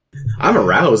I'm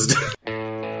aroused.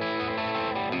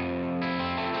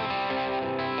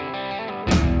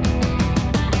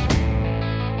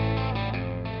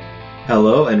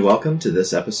 Hello and welcome to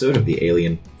this episode of the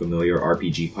Alien Familiar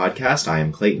RPG podcast. I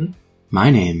am Clayton.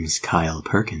 My name's Kyle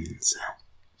Perkins.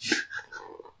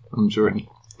 I'm Jordan.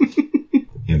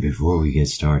 And before we get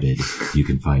started, you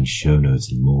can find show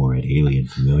notes and more at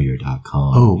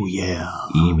alienfamiliar.com. Oh, yeah.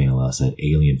 Email us at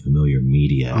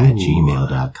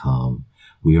alienfamiliarmedia@gmail.com.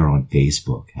 We are on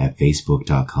Facebook at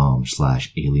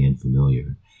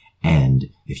facebook.com/alienfamiliar. And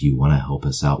if you want to help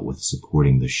us out with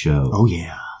supporting the show, oh,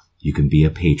 yeah, you can be a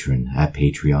patron at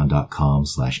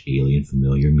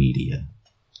patreon.com/alienfamiliarmedia.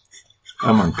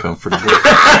 I'm uncomfortable.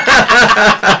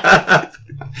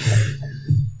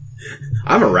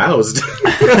 I'm aroused.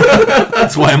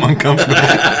 That's why I'm uncomfortable.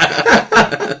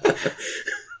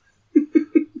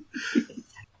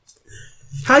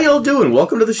 How y'all doing?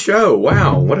 Welcome to the show.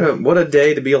 Wow, what a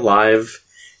day to be alive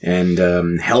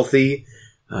and healthy.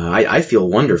 I feel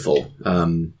wonderful.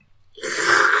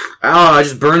 I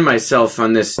just burned myself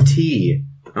on this tea.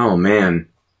 Oh man.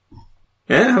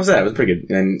 Yeah, how's that? It was pretty good.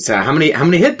 And so how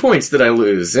many hit points did I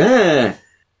lose? Okay,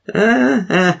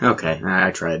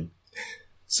 I tried.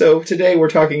 So today we're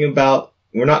not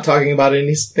talking about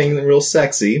anything real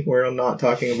sexy. We're not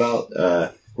talking about,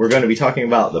 we're going to be talking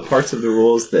about the parts of the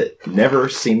rules that never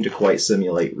seem to quite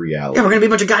simulate reality. Yeah, we're going to be a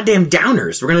bunch of goddamn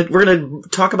downers. We're going to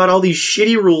talk about all these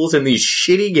shitty rules and these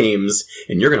shitty games,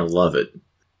 and you're going to love it.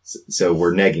 So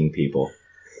we're negging people.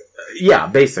 Yeah,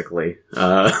 basically.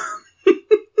 Well,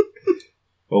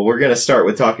 we're going to start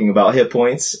with talking about hit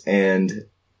points and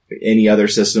any other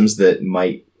systems that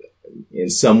might in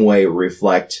some way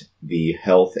reflect the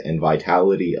health and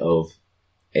vitality of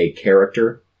a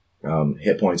character.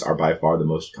 Hit points are by far the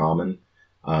most common.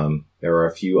 There are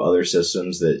a few other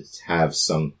systems that have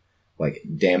some like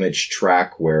damage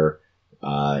track where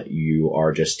you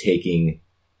are just taking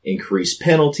increased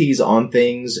penalties on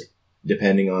things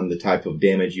depending on the type of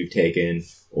damage you've taken,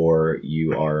 or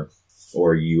you are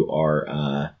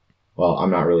well,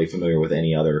 I'm not really familiar with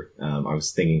any other. I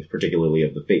was thinking particularly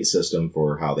of the Fate system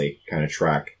for how they kind of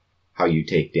track how you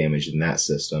take damage in that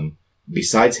system.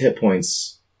 Besides hit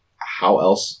points, how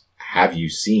else have you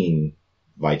seen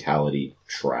vitality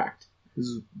tracked?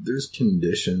 There's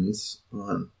conditions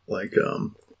on, like,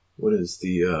 what is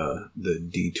the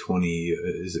D20?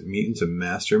 Is it Mutants and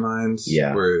Masterminds?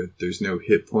 Yeah. Where there's no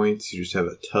hit points, you just have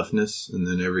a toughness, and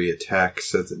then every attack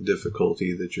sets a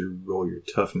difficulty that you roll your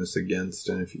toughness against,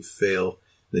 and if you fail,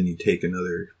 then you take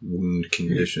another wound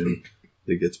condition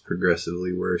that gets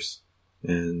progressively worse.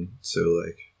 And so,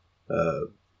 like,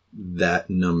 that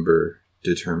number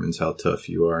determines how tough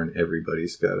you are, and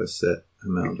everybody's got a set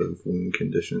amount of wound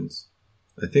conditions.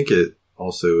 I think it'll,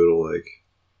 like,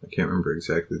 I can't remember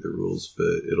exactly the rules,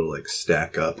 but it'll like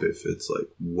stack up if it's like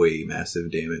way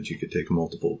massive damage. You could take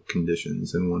multiple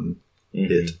conditions in one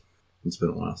hit. It's been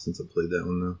a while since I played that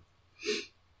one though.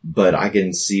 But I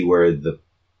can see where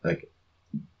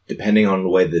depending on the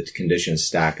way the conditions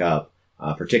stack up,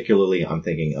 particularly I'm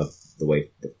thinking of the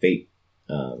way the Fate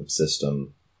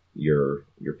system, your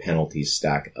penalties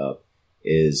stack up,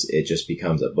 is it just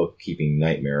becomes a bookkeeping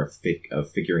nightmare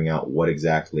of figuring out what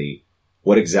exactly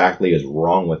is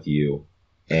wrong with you.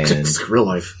 And it's real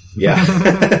life. Yeah.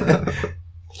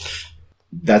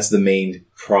 That's the main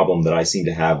problem that I seem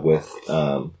to have with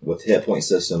hit point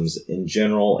systems in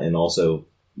general, and also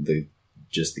the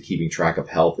keeping track of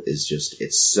health is just,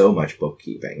 it's so much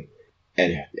bookkeeping.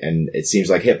 And it seems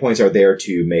like hit points are there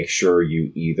to make sure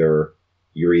you're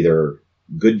either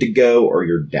good to go or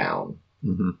you're down.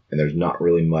 Mm-hmm. And there's not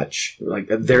really much like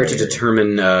there to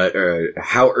determine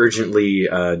how urgently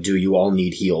do you all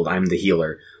need healed. I'm the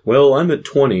healer. Well, I'm at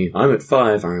 20. I'm at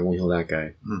 5. All right, we'll heal that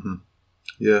guy. Mm-hmm.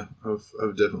 Yeah,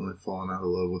 I've definitely fallen out of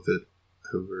love with it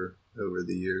over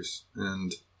the years,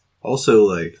 and also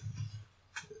like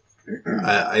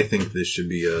I think this should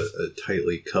be a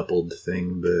tightly coupled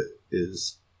thing that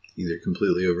is either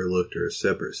completely overlooked or a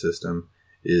separate system.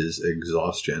 Is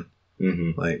exhaustion.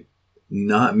 Mm-hmm. Like,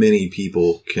 not many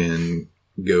people can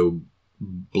go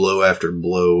blow after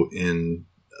blow in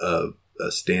a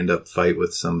stand-up fight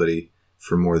with somebody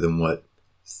for more than,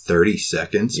 30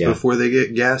 seconds before they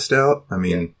get gassed out? I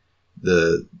mean,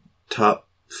 the top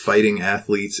fighting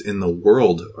athletes in the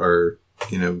world are,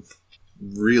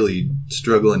 really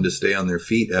struggling to stay on their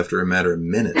feet after a matter of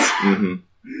minutes. Mm-hmm.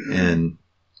 And,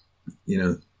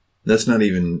 that's not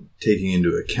even taking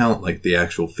into account like the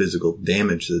actual physical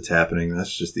damage that's happening.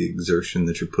 That's just the exertion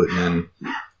that you're putting in.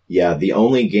 Yeah, the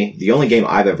only game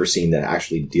I've ever seen that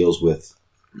actually deals with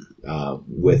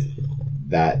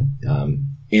that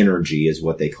energy is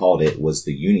what they called it, was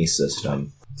the Uni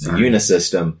system. The Uni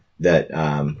system that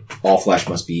All Flesh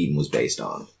Must Be Eaten was based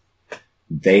on.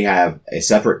 They have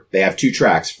two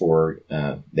tracks for,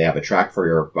 they have a track for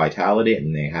your vitality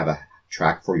and they have a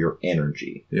track for your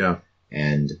energy. Yeah.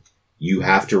 And you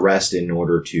have to rest in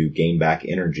order to gain back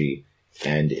energy.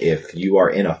 And if you are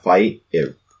in a fight,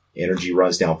 energy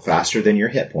runs down faster than your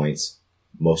hit points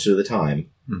most of the time.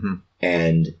 Mm-hmm.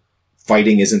 And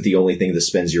fighting isn't the only thing that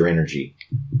spends your energy.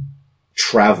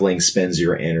 Traveling spends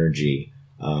your energy.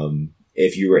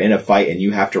 If you are in a fight and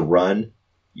you have to run,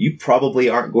 you probably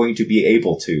aren't going to be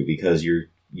able to because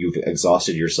you've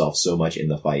exhausted yourself so much in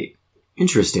the fight.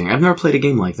 Interesting. I've never played a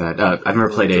game like that. I've never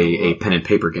played a pen and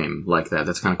paper game like that.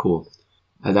 That's kind of cool.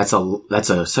 That's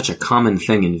such a common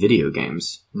thing in video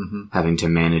games, having to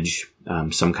manage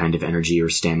some kind of energy or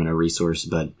stamina resource.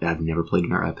 But I've never played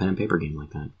a pen and paper game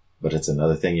like that. But it's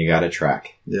another thing you got to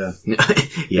track. Yeah.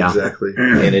 Yeah. Exactly.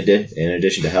 In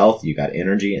addition to health, you got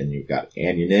energy and you've got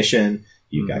ammunition.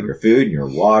 You've got your food and your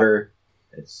water.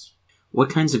 What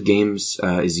kinds of games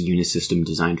is Unisystem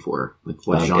designed for? Like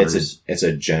what genres? It's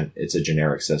a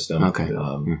generic system. Okay.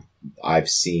 I've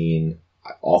seen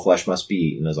All Flesh Must Be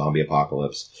Eaten, a zombie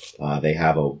apocalypse. They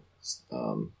have I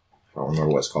don't remember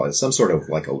what it's called. It's some sort of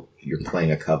you're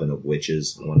playing a coven of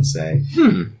witches, I want to say.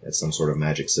 It's some sort of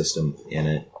magic system in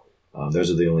it. Those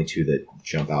are the only two that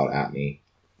jump out at me.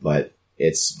 But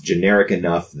it's generic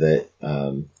enough that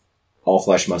All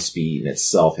Flesh Must Be Eaten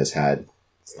itself has had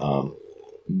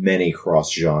many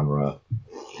cross-genre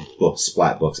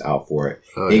splat books out for it,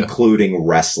 including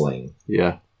wrestling.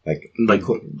 Yeah.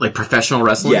 Like professional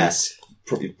wrestling? Yes.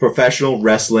 Professional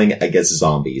wrestling against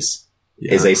zombies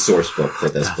is a source book for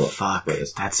this book. Fuck.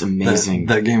 That's amazing.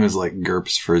 That game is like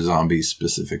GURPS for zombies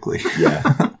specifically.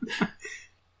 Yeah.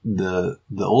 The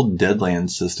old Deadlands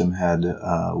system had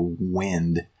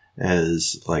wind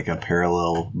as like a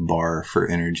parallel bar for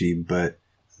energy, but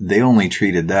they only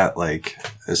treated that like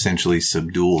essentially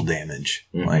subdual damage.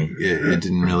 Mm-hmm. Like it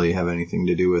didn't really have anything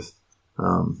to do with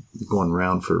going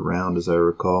round for round, as I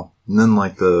recall. And then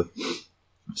like the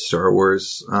Star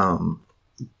Wars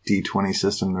D20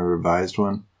 system, the revised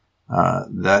one,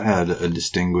 that had a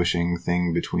distinguishing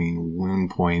thing between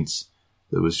wound points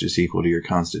that was just equal to your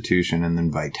constitution, and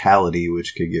then vitality,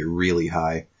 which could get really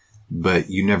high. But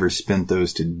you never spent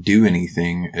those to do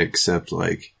anything except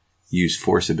like use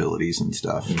force abilities and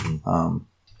stuff. Mm-hmm.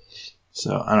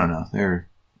 So I don't know. They're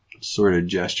sort of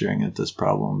gesturing at this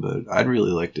problem, but I'd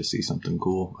really like to see something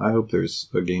cool. I hope there's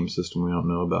a game system we don't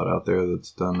know about out there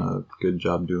that's done a good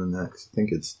job doing that, 'cause I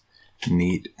think it's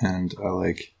neat, and I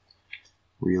like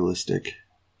realistic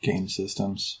game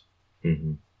systems.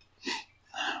 Mm-hmm.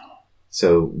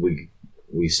 So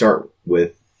we start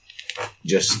with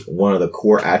just one of the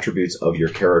core attributes of your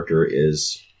character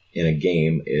is in a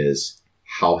game is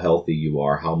how healthy you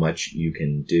are, how much you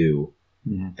can do.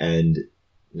 Mm-hmm. And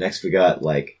next we got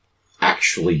like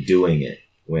actually doing it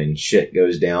when shit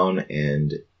goes down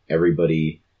and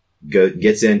everybody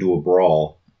gets into a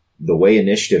brawl. The way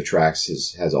initiative tracks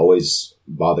has always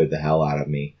bothered the hell out of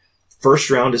me. First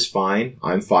round is fine.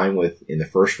 I'm fine with in the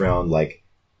first round, like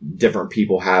different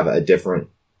people have a different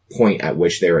point at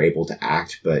which they're able to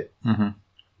act, but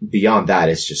beyond that,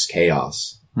 it's just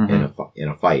chaos in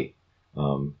a fight.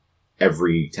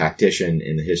 Every tactician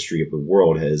in the history of the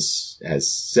world has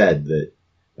said that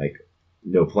like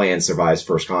no plan survives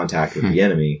first contact with the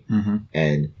enemy,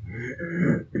 and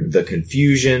the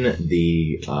confusion,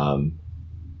 the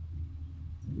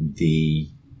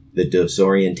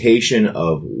disorientation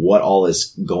of what all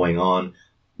is going on.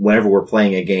 Whenever we're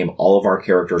playing a game, all of our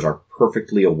characters are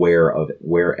perfectly aware of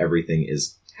where everything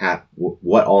is,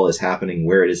 what all is happening,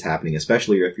 where it is happening.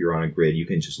 Especially if you're on a grid, you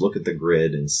can just look at the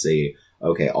grid and see,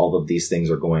 okay, all of these things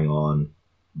are going on.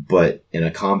 But in a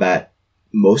combat,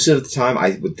 most of the time,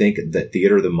 I would think that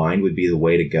theater of the mind would be the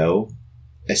way to go,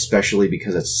 especially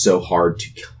because it's so hard to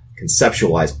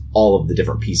conceptualize all of the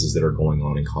different pieces that are going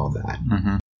on in combat.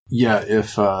 Mm-hmm. Yeah,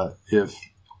 if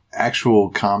actual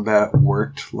combat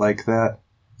worked like that,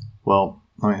 well,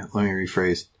 let me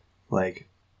rephrase. Like,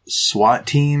 SWAT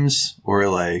teams or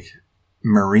like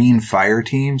Marine fire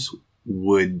teams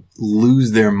would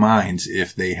lose their minds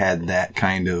if they had that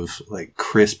kind of like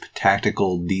crisp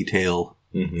tactical detail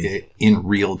in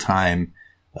real time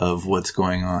of what's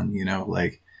going on. You know,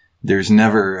 like there's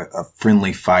never a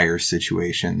friendly fire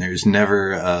situation. There's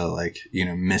never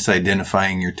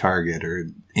misidentifying your target or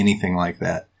anything like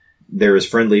that.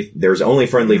 There's only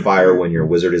friendly fire when your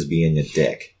wizard is being a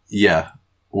dick. Yeah.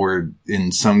 Or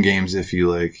in some games, if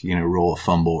you roll a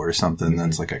fumble or something,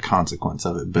 that's like a consequence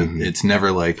of it. But it's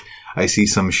never like I see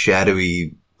some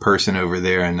shadowy person over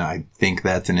there and I think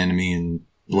that's an enemy and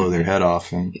blow their head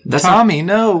off. And That's Tommy,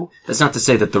 no. That's not to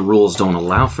say that the rules don't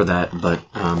allow for that, but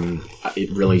it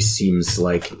really seems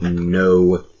like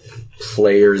no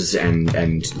players and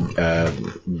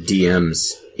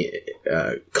DMs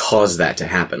cause that to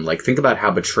happen. Like, think about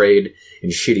how betrayed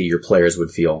and shitty your players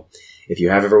would feel if you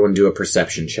have everyone do a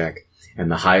perception check and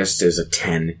the highest is a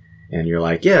 10 and you're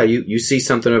like, yeah, you see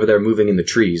something over there moving in the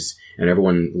trees, and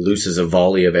everyone looses a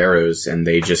volley of arrows and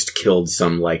they just killed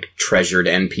some like treasured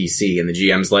NPC, and the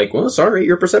GM's like, well, sorry,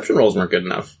 your perception rolls weren't good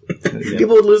enough.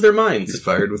 People would lose their minds. It's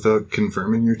fired without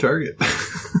confirming your target.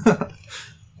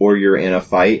 Or you're in a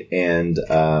fight and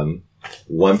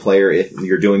one player, if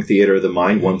you're doing theater of the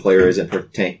mind, one player isn't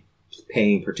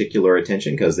paying particular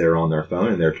attention because they're on their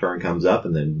phone, and their turn comes up,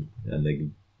 and the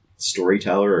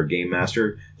storyteller or game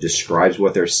master describes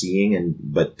what they're seeing,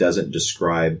 but doesn't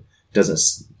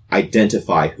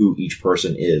identify who each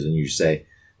person is, and you say,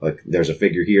 like, there's a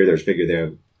figure here, there's a figure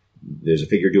there, there's a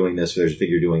figure doing this, there's a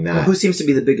figure doing that. Well, who seems to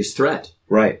be the biggest threat?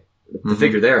 Right. The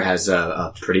figure there has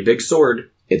a pretty big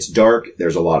sword. It's dark,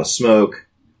 there's a lot of smoke.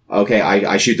 Okay,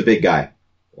 I shoot the big guy.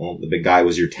 Well, the big guy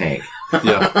was your tank.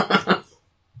 Yeah.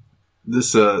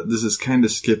 This is kind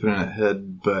of skipping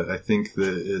ahead, but I think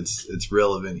that it's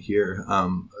relevant here.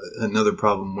 Another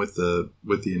problem with the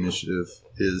initiative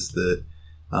is that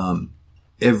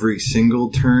every single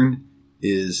turn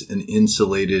is an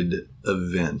insulated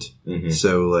event. Mm-hmm.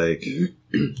 So, like,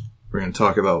 we're going to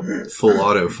talk about full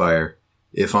auto fire.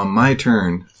 If on my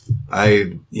turn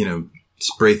I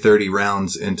spray 30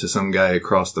 rounds into some guy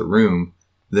across the room,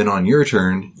 then on your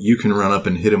turn you can run up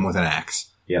and hit him with an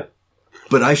axe. Yep.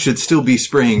 But I should still be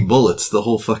spraying bullets the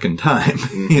whole fucking time,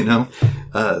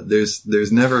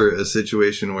 There's never a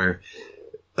situation where,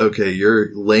 okay, you're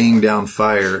laying down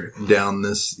fire down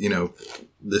this,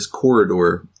 this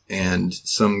corridor, and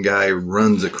some guy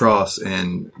runs across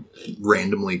and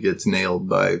randomly gets nailed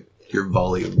by your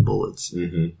volley of bullets.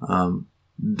 Mm-hmm.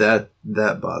 That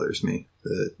bothers me.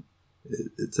 That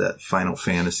it's that Final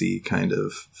Fantasy kind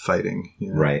of fighting.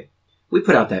 Right. We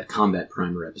put out that combat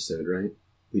primer episode, right?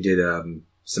 We did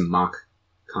some mock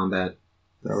combat.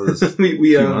 That was a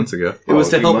few months ago. It was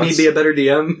to help me be a better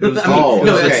DM. Help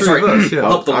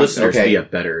the listeners be a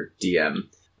better DM.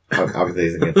 I was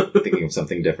thinking of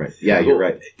something different. Yeah, you're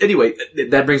right. Anyway,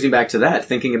 that brings me back to that.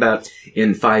 Thinking about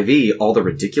in 5e, all the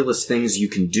ridiculous things you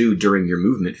can do during your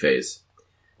movement phase.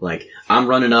 Like, I'm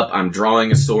running up, I'm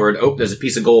drawing a sword, oh, there's a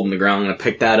piece of gold in the ground, I'm gonna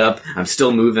pick that up, I'm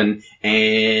still moving,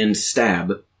 and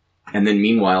stab. And then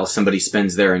meanwhile, somebody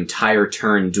spends their entire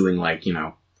turn doing, like,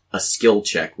 a skill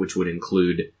check, which would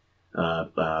include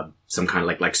some kind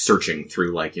of like searching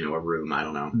through, like, a room. I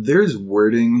don't know. There's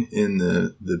wording in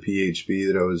the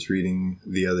PHP that I was reading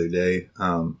the other day.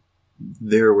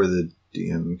 There were the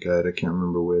DM guide, I can't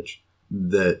remember which,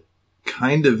 that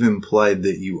kind of implied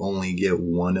that you only get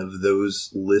one of those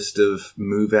list of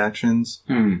move actions.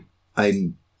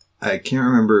 I can't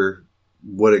remember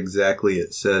what exactly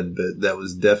it said, but that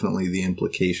was definitely the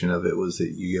implication of it, was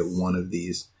that you get one of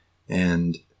these,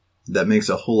 and that makes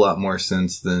a whole lot more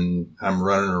sense than I'm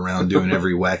running around doing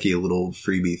every wacky little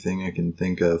freebie thing I can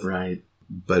think of. Right.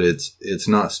 But it's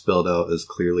not spelled out as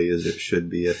clearly as it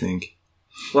should be, I think.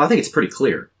 Well, I think it's pretty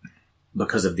clear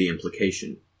because of the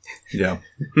implication. Yeah.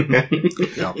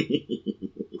 Yeah.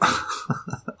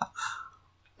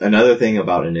 Another thing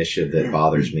about initiative that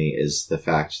bothers me is the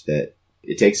fact that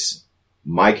it takes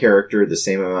my character the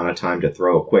same amount of time to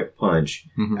throw a quick punch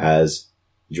as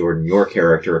Jordan, your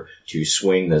character, to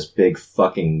swing this big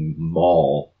fucking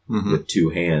maul with two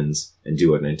hands and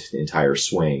do an entire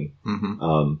swing.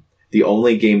 The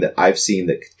only game that I've seen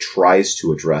that tries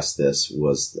to address this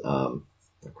was,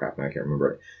 crap, I can't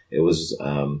remember it. It was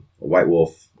White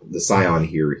Wolf, the Scion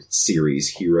series,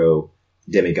 Hero,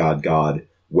 Demigod, God,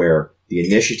 where the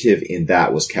initiative in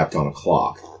that was kept on a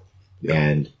clock. Yeah.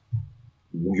 And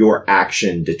your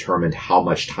action determined how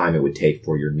much time it would take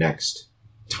for your next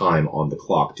time on the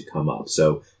clock to come up.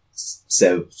 So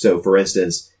for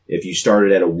instance, if you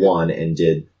started at a 1 and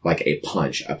did like a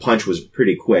punch was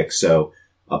pretty quick. So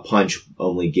a punch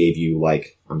only gave you,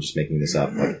 like, I'm just making this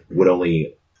up, like, would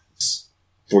only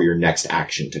for your next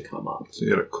action to come up. So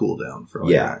you got a cooldown for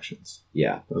all your actions.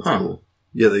 Yeah. That's cool.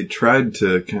 Yeah, they tried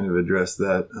to kind of address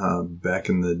that back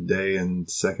in the day in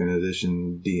 2nd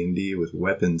edition D&D with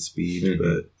weapon speed,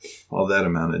 but all that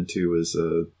amounted to was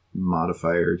a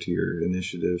modifier to your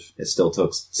initiative. It still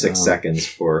took 6 seconds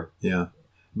for... Yeah.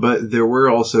 But there were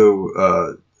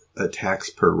also attacks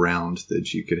per round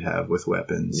that you could have with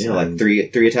weapons. Yeah, like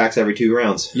three attacks every 2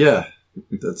 rounds. Yeah.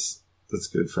 That's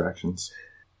good fractions.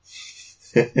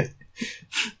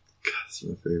 That's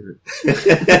my favorite.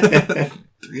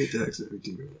 3 attacks every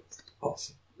 2 rounds.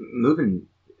 Awesome. Moving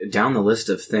down the list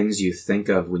of things you think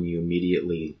of when you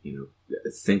immediately,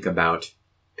 think about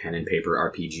pen and paper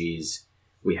RPGs,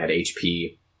 we had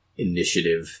HP,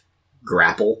 initiative,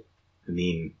 grapple. I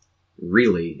mean,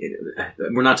 really,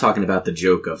 we're not talking about the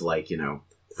joke of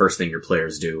first thing your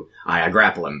players do, I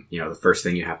grapple him. The first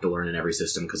thing you have to learn in every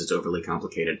system because it's overly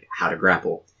complicated, how to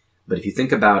grapple. But if you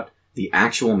think about the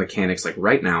actual mechanics, like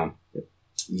right now,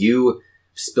 you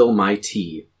spill my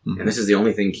tea, and this is the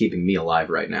only thing keeping me alive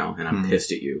right now, and I'm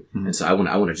pissed at you. And so I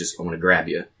want to grab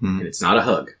you, and it's not a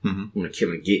hug. I want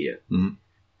to get you.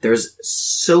 There's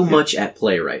so much at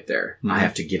play right there. I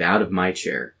have to get out of my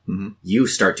chair. You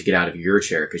start to get out of your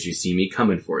chair because you see me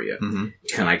coming for you.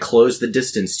 Can I close the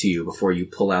distance to you before you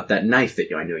pull out that knife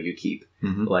that I know you keep?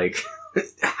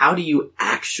 How do you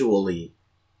actually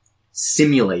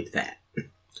simulate that?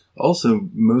 Also,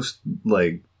 most,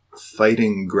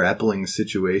 fighting, grappling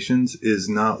situations is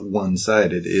not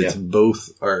one-sided. It's both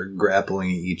are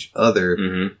grappling each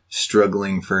other,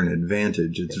 struggling for an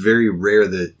advantage. It's very rare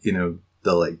that,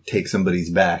 they'll, take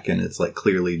somebody's back and it's,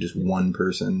 clearly just one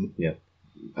person. Yeah.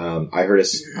 I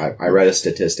read a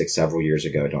statistic several years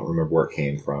ago. I don't remember where it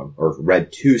came from, or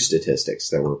read 2 statistics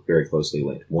that were very closely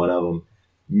linked. One of them,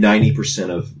 90%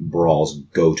 of brawls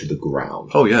go to the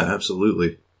ground. Oh, yeah,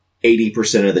 absolutely.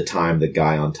 80% of the time, the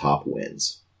guy on top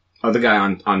wins. Oh, the guy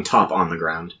on top on the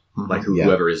ground.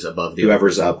 Whoever is above the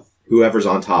whoever's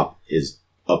on top is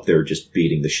up there just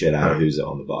beating the shit out of who's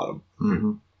on the bottom.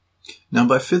 Mm-hmm. Now,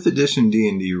 by 5th edition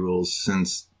D&D rules,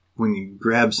 since when you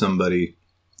grab somebody,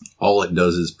 all it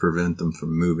does is prevent them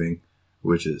from moving,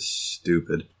 which is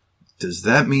stupid. Does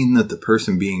that mean that the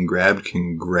person being grabbed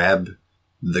can grab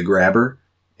the grabber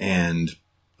and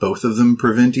both of them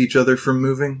prevent each other from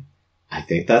moving? I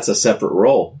think that's a separate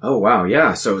roll. Oh, wow,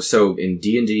 yeah. So in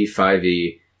D&D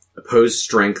 5e, opposed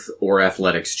strength or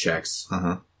athletics checks.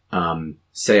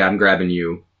 Say I'm grabbing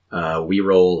you. We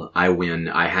roll, I win,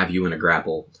 I have you in a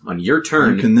grapple. On your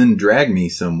turn... You can then drag me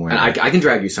somewhere. I can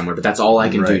drag you somewhere, but that's all I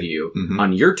can do to you.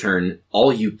 On your turn,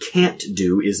 all you can't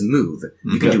do is move.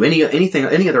 You can do any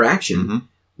other action,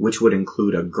 which would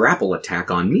include a grapple attack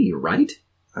on me, right?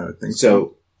 I would think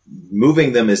so.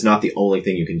 Moving them is not the only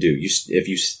thing you can do.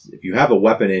 If you have a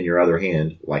weapon in your other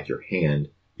hand, like your hand,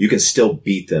 you can still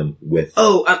beat them with...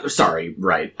 Oh, I'm sorry,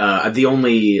 right. The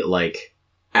only,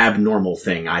 abnormal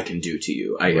thing I can do to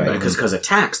you. Because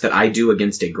attacks that I do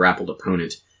against a grappled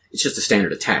opponent, it's just a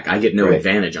standard attack. I get no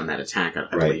advantage on that attack,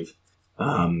 I believe.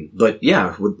 But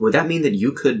yeah, would that mean that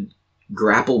you could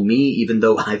grapple me even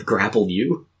though I've grappled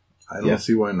you? I don't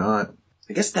see why not.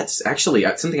 I guess that's actually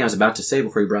something I was about to say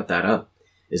before you brought that up,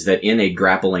 is that in a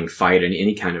grappling fight, in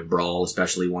any kind of brawl,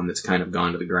 especially one that's kind of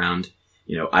gone to the ground,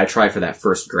 I try for that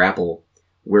first grapple.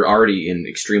 We're already in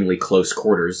extremely close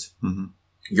quarters.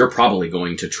 You're probably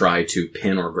going to try to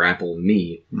pin or grapple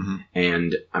me.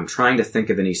 And I'm trying to think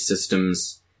of any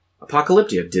systems.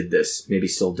 Apocalyptia did this, maybe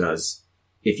still does.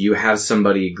 If you have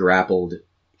somebody grappled,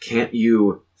 can't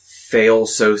you fail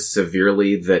so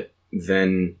severely that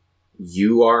then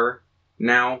you are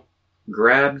now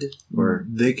grabbed? Or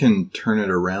they can turn it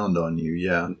around on you,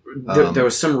 yeah. There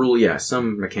was some rule,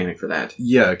 some mechanic for that.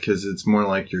 Yeah, because it's more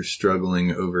like you're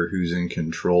struggling over who's in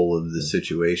control of the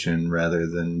situation rather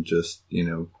than just,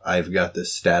 I've got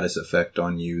this status effect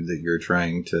on you that you're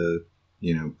trying to,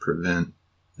 prevent.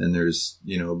 And there's,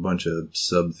 a bunch of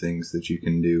sub things that you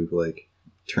can do, like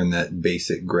turn that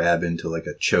basic grab into a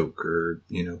choke or,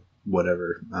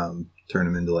 whatever. Turn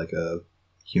them into a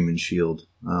human shield,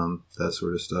 that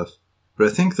sort of stuff. But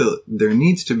I think that there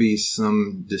needs to be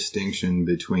some distinction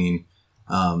between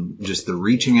just the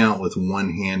reaching out with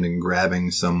one hand and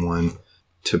grabbing someone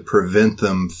to prevent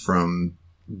them from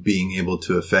being able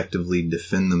to effectively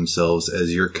defend themselves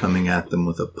as you're coming at them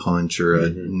with a punch or a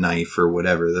knife or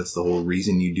whatever. That's the whole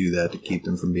reason you do that, to keep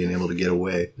them from being able to get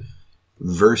away.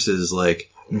 Versus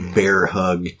bear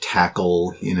hug,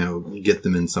 tackle, get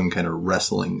them in some kind of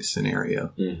wrestling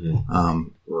scenario.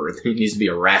 Or it needs to be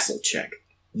a wrestle check.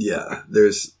 Yeah,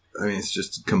 it's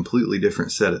just a completely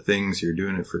different set of things. You're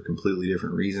doing it for completely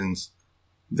different reasons.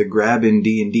 The grab in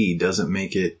D&D doesn't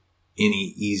make it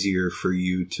any easier for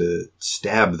you to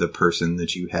stab the person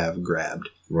that you have grabbed.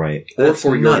 Right. Or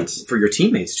for your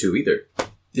teammates too, either.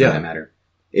 Yeah. For that matter.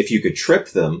 If you could trip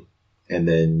them, and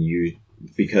then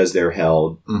because they're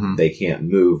held, they can't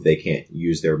move, they can't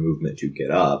use their movement to get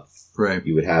up. Right.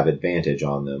 You would have advantage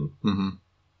on them.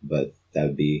 But that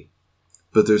would be...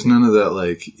 But there's none of that,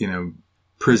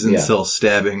 prison cell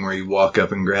stabbing where you walk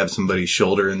up and grab somebody's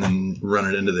shoulder and then run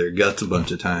it into their guts a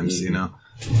bunch of times,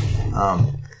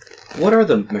 What are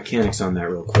the mechanics on that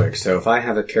real quick? So if I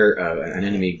have an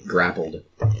enemy grappled,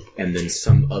 and then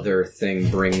some other thing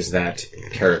brings that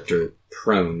character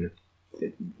prone,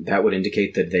 that would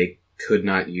indicate that they could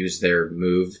not use their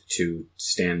move to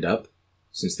stand up,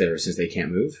 since they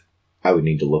can't move? I would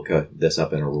need to look this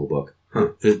up in a rule book.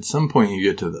 At some point you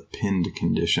get to the pinned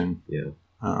condition. Yeah.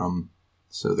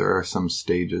 So there are some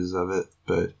stages of it,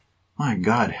 but my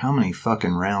God, how many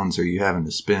fucking rounds are you having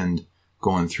to spend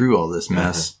going through all this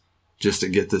mess just to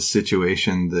get this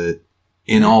situation that,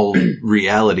 in all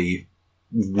reality,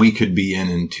 we could be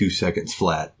in 2 seconds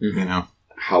flat, you know?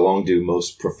 How long do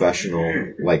most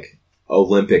professional, like,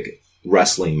 Olympic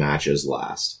wrestling matches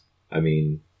last? I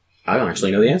mean... I don't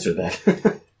actually know the answer to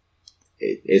that.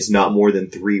 It's not more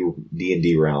than 3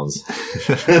 D&D rounds.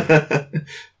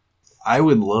 I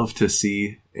would love to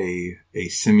see a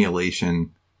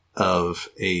simulation of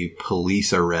a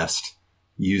police arrest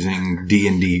using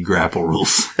D&D grapple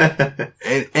rules. and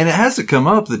it has to come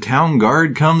up. The town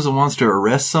guard comes and wants to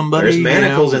arrest somebody. There's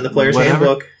manacles in the player's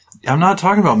handbook. I'm not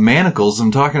talking about manacles.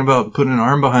 I'm talking about putting an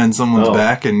arm behind someone's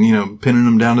back and, pinning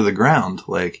them down to the ground.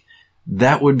 Like,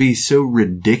 that would be so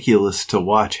ridiculous to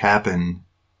watch happen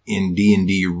in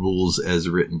D&D rules as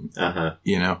written.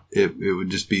 It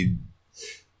would just be...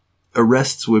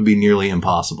 Arrests would be nearly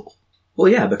impossible.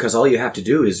 Well, yeah, because all you have to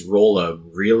do is roll a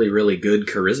really, really good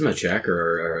charisma check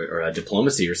or a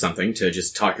diplomacy or something to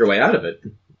just talk your way out of it.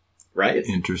 Right?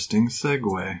 Interesting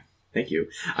segue. Thank you.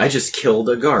 I just killed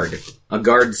a guard. A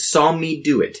guard saw me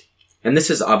do it. And this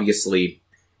is obviously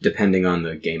depending on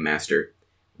the game master.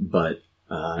 But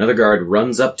another guard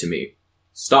runs up to me.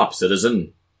 Stop,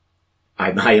 citizen.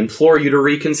 I implore you to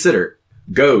reconsider.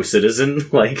 Go, citizen.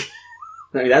 Like,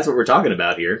 I mean, that's what we're talking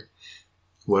about here.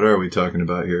 What are we talking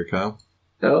about here, Kyle?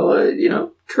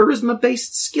 Oh,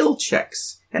 charisma-based skill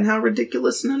checks. And how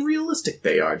ridiculous and unrealistic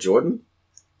they are, Jordan.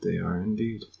 They are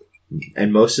indeed.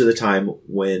 And most of the time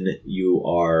when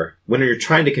you're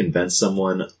trying to convince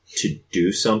someone to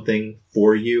do something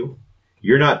for you,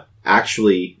 you're not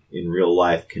actually in real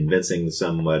life convincing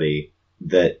somebody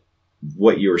that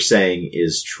what you're saying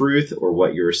is truth or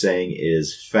what you're saying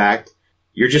is fact.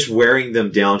 You're just wearing them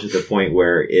down to the point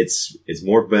where it's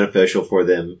more beneficial for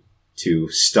them to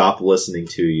stop listening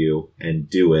to you and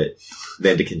do it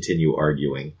than to continue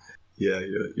arguing. Yeah,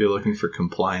 you're looking for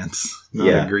compliance,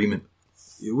 not agreement.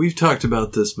 We've talked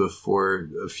about this before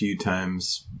a few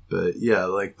times, but yeah,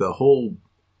 like the whole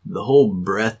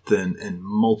breadth and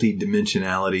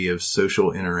multi-dimensionality of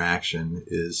social interaction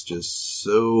is just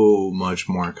so much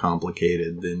more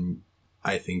complicated than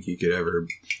I think you could ever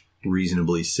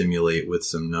reasonably simulate with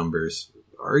some numbers.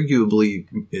 Arguably,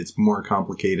 it's more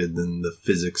complicated than the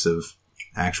physics of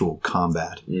actual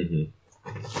combat. Mm-hmm.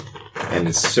 And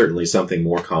it's certainly something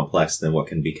more complex than what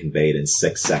can be conveyed in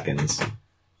 6 seconds.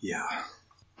 Yeah.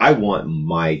 I want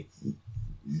my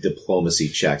diplomacy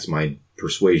checks, my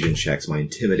persuasion checks, my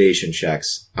intimidation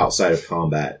checks outside of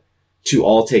combat to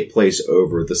all take place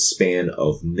over the span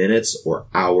of minutes or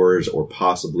hours or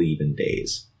possibly even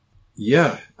days.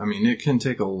 Yeah, I mean, it can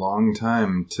take a long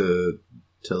time to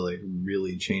like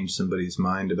really change somebody's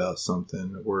mind about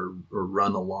something or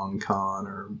run a long con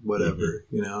or whatever,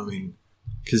 I mean,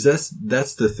 because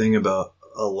that's the thing about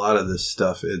a lot of this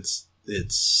stuff. It's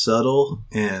subtle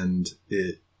and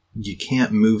you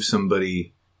can't move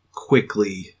somebody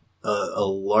quickly a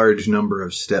large number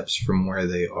of steps from where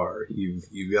they are.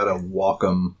 You've got to walk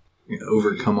them,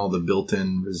 overcome all the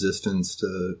built-in resistance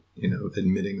to,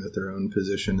 admitting that their own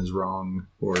position is wrong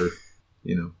or,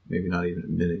 maybe not even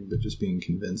admitting, but just being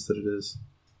convinced that it is.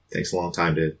 Takes a long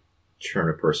time to turn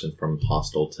a person from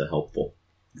hostile to helpful.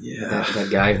 Yeah. That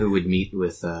guy who would meet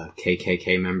with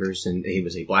KKK members, and he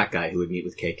was a black guy who would meet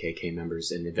with KKK members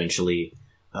and eventually,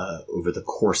 over the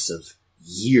course of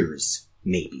years,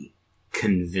 maybe,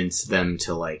 convince them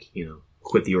to,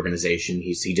 quit the organization.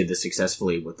 He did this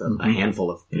successfully with a handful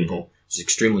of people. Which is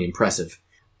extremely impressive.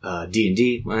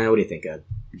 D&D, what do you think?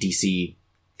 DC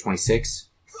 26?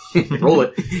 Roll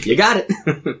it. You got it.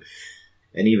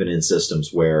 And even in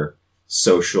systems where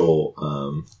social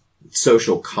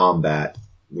combat,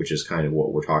 which is kind of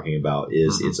what we're talking about,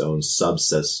 is its own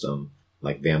subsystem,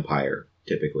 like Vampire.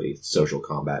 Typically, social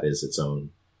combat is its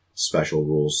own special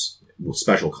rules,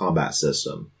 special combat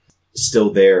system.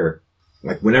 Still there,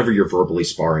 like whenever you're verbally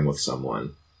sparring with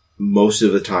someone, most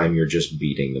of the time you're just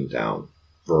beating them down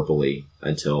verbally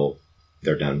until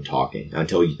they're done talking,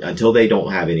 until they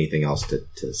don't have anything else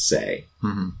to say.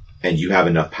 Mm-hmm. And you have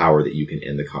enough power that you can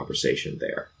end the conversation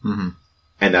there. Mm-hmm.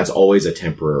 And that's always a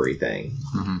temporary thing.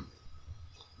 Mm-hmm.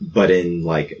 But in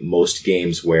like most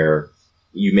games where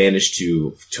you manage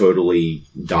to totally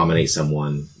dominate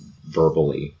someone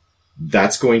verbally,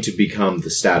 that's going to become the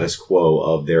status quo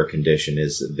of their condition.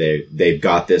 Is they've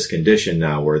got this condition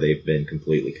now where they've been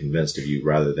completely convinced of you,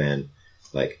 rather than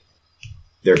like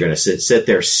they're going to sit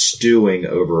there stewing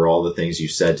over all the things you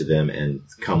said to them and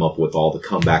come up with all the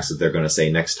comebacks that they're going to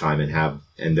say next time,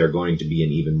 and they're going to be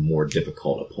an even more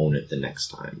difficult opponent the next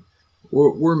time.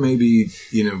 Or maybe,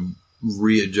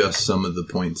 readjust some of the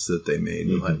points that they made.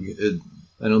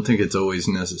 I don't think it's always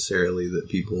necessarily that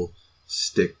people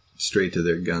stick straight to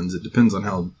their guns. It depends on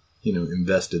how,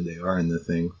 invested they are in the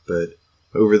thing. But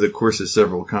over the course of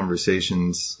several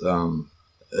conversations,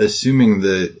 assuming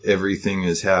that everything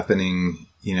is happening,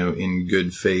 in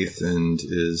good faith and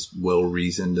is well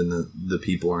reasoned, and the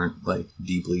people aren't like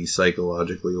deeply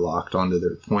psychologically locked onto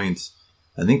their points,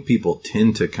 I think people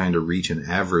tend to kind of reach an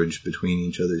average between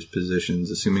each other's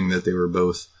positions, assuming that they were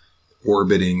both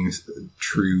orbiting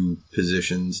true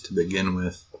positions to begin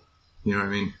with. You know what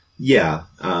I mean? Yeah.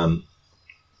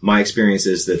 My experience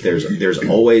is that there's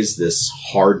always this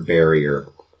hard barrier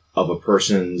of a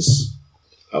person's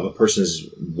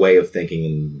way of thinking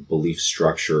and belief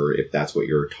structure, if that's what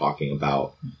you're talking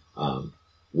about,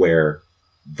 where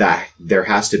that there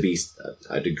has to be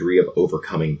a degree of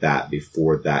overcoming that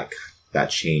before that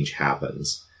change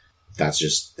happens. That's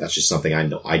just something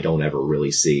I don't ever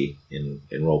really see in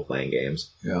role-playing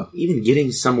games. Yeah. Even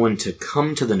getting someone to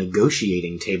come to the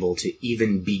negotiating table to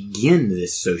even begin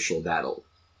this social battle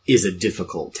is a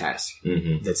difficult task.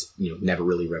 Mm-hmm. That's never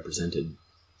really represented.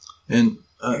 And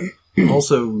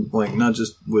also, like, not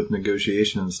just with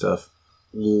negotiation and stuff,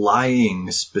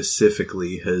 lying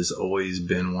specifically has always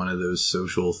been one of those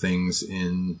social things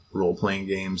in role-playing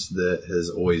games that has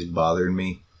always bothered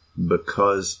me,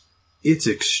 because it's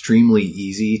extremely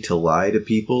easy to lie to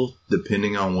people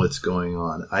depending on what's going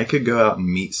on. I could go out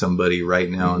and meet somebody right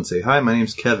now and say, "Hi, my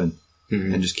name's Kevin,"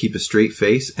 and just keep a straight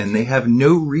face, and they have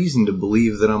no reason to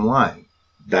believe that I'm lying.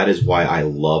 That is why I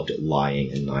loved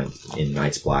lying in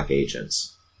Night's Black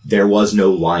Agents. There was no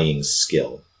lying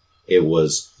skill. It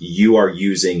was, you are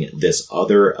using this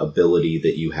other ability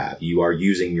that you have. You are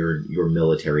using your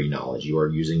military knowledge. You are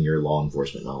using your law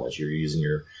enforcement knowledge. You're using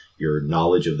your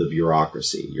knowledge of the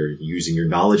bureaucracy. You're using your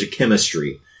knowledge of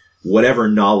chemistry. Whatever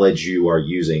knowledge you are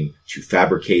using to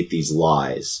fabricate these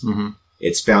lies,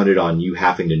 it's founded on you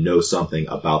having to know something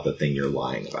about the thing you're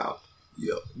lying about.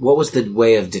 Yep. What was the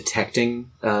way of detecting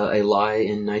a lie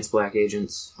in Night's Black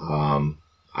Agents?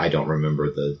 I don't remember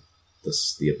the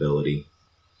ability.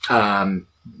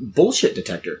 Bullshit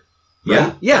detector.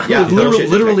 Right? Yeah. Yeah.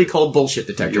 Literally called bullshit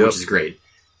detector, which is great.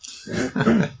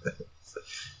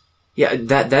 Yeah,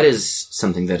 that is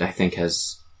something that I think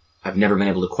I've never been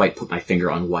able to quite put my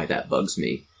finger on why that bugs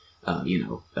me.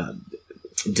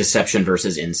 Deception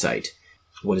versus insight.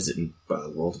 What is it in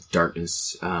World of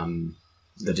Darkness?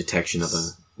 The detection of a...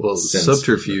 Well,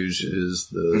 subterfuge is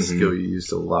the skill you use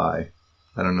to lie.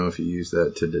 I don't know if you use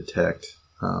that to detect.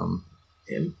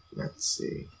 Let's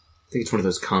see. I think it's one of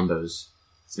those combos.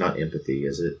 It's not empathy,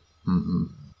 is it?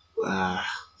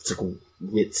 It's like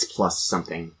wits plus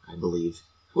something, I believe.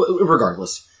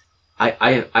 Regardless,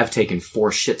 I've taken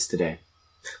 4 shits today.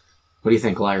 What do you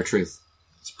think, lie or truth?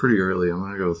 It's pretty early. I'm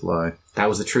going to go with lie. That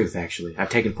was the truth, actually. I've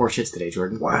taken 4 shits today,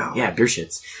 Jordan. Wow. Yeah, beer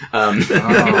shits.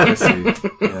 I see.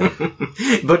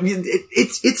 Yeah. But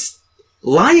it's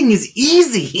lying is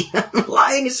easy.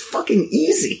 Lying is fucking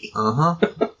easy.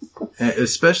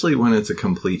 Especially when it's a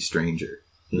complete stranger.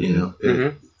 I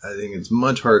think it's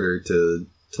much harder to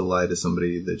lie to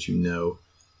somebody that you know.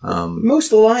 Most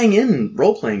of the lying in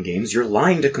role-playing games, you're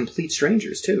lying to complete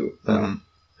strangers, too.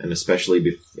 And especially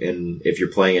if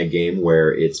you're playing a game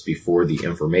where it's before the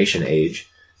information age,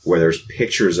 where there's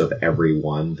pictures of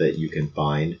everyone that you can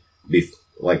find,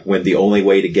 like when the only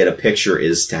way to get a picture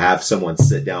is to have someone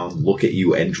sit down, look at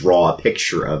you, and draw a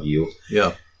picture of you.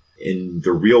 Yeah. In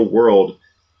the real world,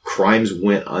 crimes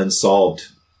went unsolved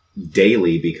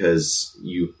daily because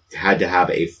you had to have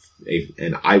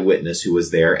an eyewitness who was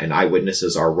there, and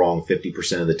eyewitnesses are wrong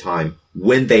 50% of the time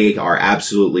when they are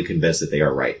absolutely convinced that they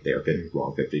are right. They are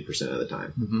wrong 50% of the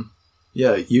time.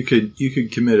 Yeah, you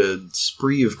could commit a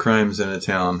spree of crimes in a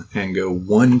town and go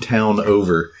one town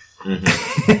over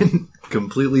and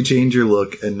completely change your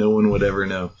look, and no one would ever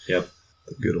know. Yep.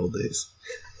 The good old days.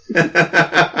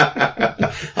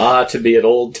 To be an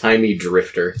old-timey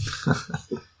drifter.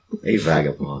 A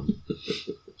vagabond.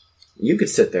 You could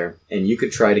sit there and you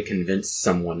could try to convince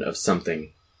someone of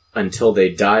something until they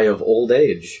die of old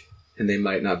age, and they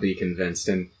might not be convinced.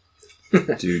 And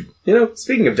dude,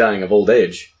 speaking of dying of old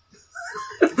age,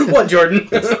 what, Jordan?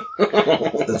 That's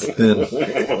thin.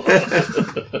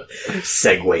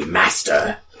 Segway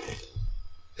master.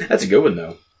 That's a good one,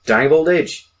 though. Dying of old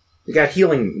age. We got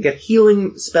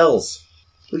healing spells.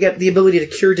 We got the ability to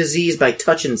cure disease by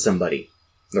touching somebody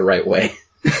the right way.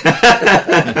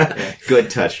 Good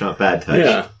touch, not bad touch.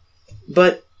 Yeah.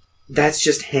 But that's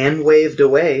just hand-waved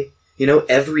away. You know,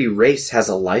 every race has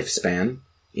a lifespan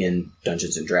in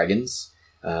Dungeons & Dragons,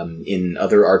 in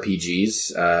other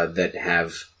RPGs that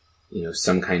have, you know,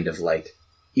 some kind of, like,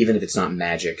 even if it's not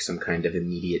magic, some kind of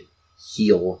immediate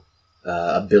heal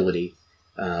ability.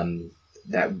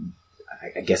 That,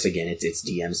 I guess, again, it's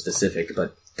DM specific,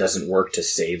 but doesn't work to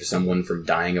save someone from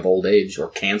dying of old age or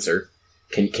cancer.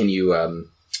 Can you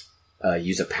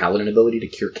use a paladin ability to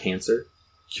cure cancer?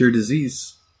 Cure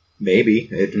disease. Maybe,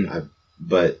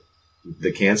 but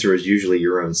the cancer is usually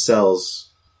your own cells.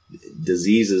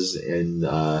 Diseases in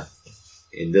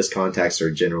this context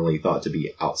are generally thought to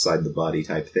be outside the body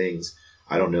type things.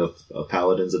 I don't know if a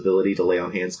paladin's ability to lay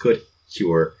on hands could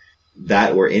cure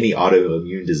that or any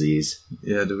autoimmune disease.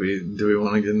 Yeah, do we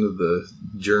want to get into the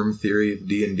germ theory of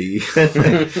D&D?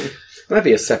 Might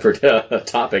be a separate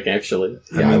topic, actually.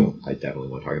 Yeah, I definitely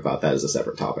want to talk about that as a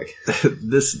separate topic.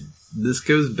 This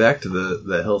goes back to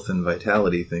the health and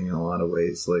vitality thing in a lot of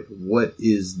ways. Like, what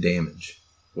is damage?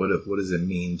 What does it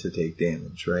mean to take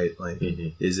damage, right? Like,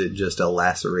 is it just a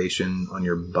laceration on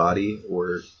your body?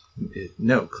 Or,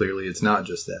 no, clearly it's not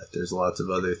just that. There's lots of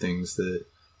other things that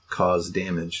cause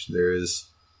damage. There is,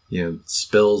 you know,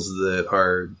 spells that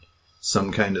are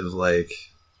some kind of, like,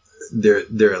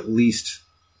 they're at least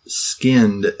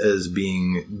skinned as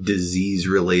being disease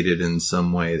related in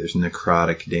some way. There's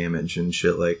necrotic damage and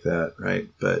shit like that, right?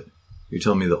 But you're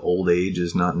telling me the old age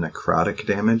is not necrotic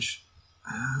damage?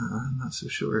 I'm not so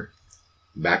sure.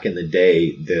 Back in the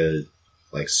day,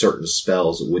 certain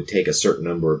spells would take a certain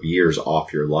number of years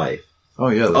off your life. Oh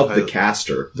yeah, the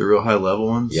caster. The real high level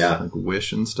ones? Yeah. Like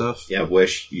Wish and stuff? Yeah,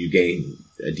 Wish, you gain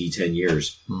a D10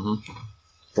 years.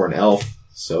 For an elf,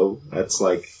 so that's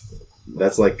like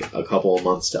a couple of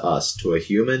months to us. To a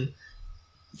human,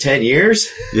 10 years?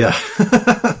 Yeah.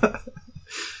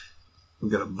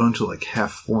 We've got a bunch of like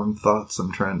half-formed thoughts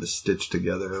I'm trying to stitch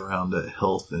together around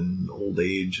health and old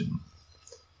age.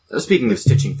 And speaking of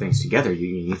stitching things together,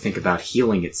 you think about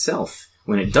healing itself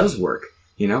when it does work.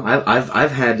 You know,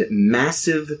 I've had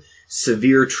massive,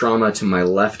 severe trauma to my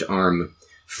left arm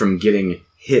from getting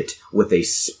hit with a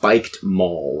spiked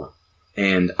maul.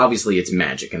 And obviously it's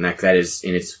magic, and that is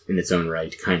in its own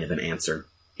right kind of an answer.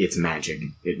 It's magic.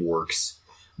 It works.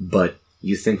 But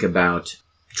you think about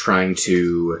trying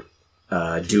to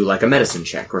do like a medicine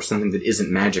check or something that isn't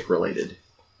magic related.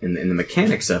 And the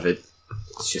mechanics of it,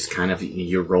 it's just kind of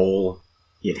you roll,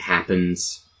 it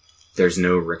happens. There's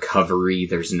no recovery.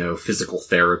 There's no physical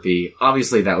therapy.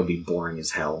 Obviously that would be boring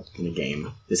as hell in a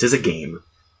game. This is a game,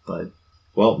 but...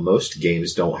 Well, most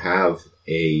games don't have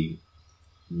a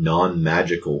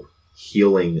non-magical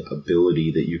healing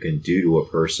ability that you can do to a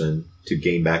person to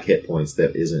gain back hit points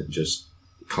that isn't just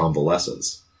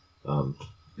convalescence.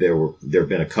 There have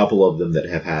been a couple of them that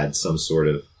have had some sort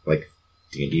of, like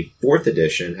D&D 4th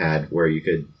edition had, where you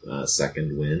could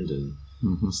second wind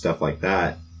and stuff like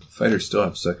that. Fighters still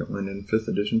have second wind in 5th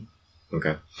edition.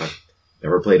 Okay. I've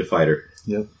never played a fighter.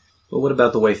 Yep. But what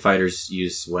about the way fighters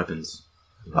use weapons?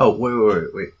 Oh,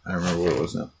 wait. I remember what it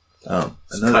was now.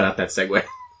 Cut out that segue.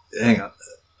 Hang on.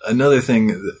 Another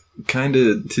thing kind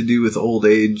of to do with old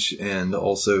age and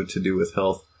also to do with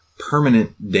health.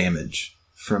 Permanent damage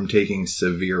from taking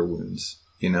severe wounds.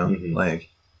 You know? Like,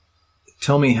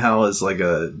 tell me how as like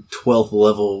a 12th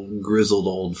level grizzled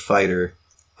old fighter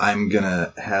I'm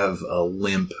gonna have a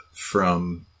limp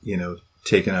from, you know,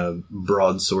 taking a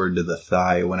broadsword to the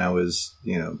thigh when I was,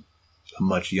 you know, a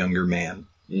much younger man.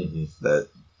 That,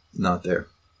 not there.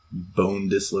 Bone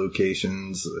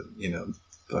dislocations, you know,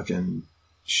 fucking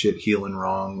shit healing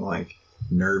wrong, like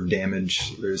nerve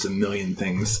damage. There's a million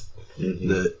things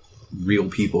that real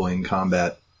people in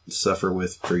combat suffer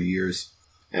with for years.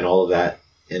 And all of that,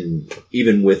 and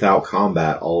even without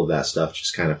combat, all of that stuff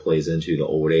just kind of plays into the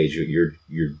old age.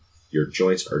 Your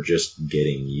joints are just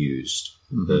getting used.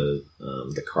 The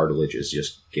cartilage is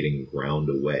just getting ground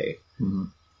away.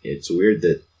 It's weird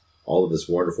that all of this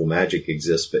wonderful magic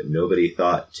exists, but nobody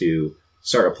thought to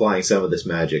start applying some of this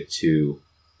magic to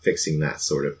fixing that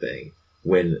sort of thing.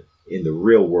 When in the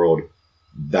real world,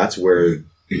 that's where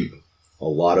a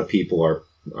lot of people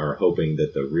are hoping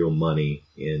that the real money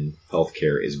in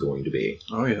healthcare is going to be.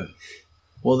 Oh yeah.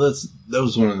 Well, that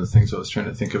was one of the things I was trying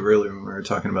to think of earlier when we were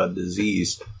talking about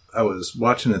disease. I was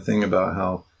watching a thing about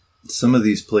how some of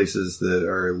these places that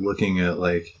are looking at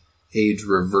like age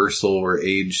reversal or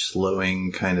age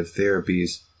slowing kind of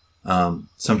therapies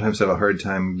sometimes have a hard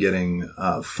time getting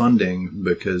funding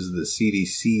because the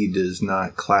CDC does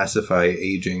not classify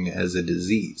aging as a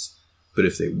disease. But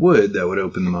if they would, that would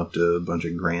open them up to a bunch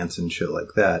of grants and shit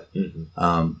like that.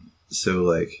 So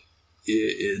like,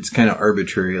 it's kind of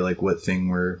arbitrary, like what thing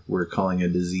we're calling a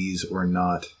disease or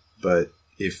not. But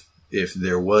if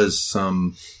there was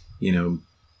some,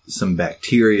 some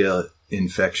bacteria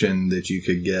infection that you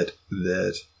could get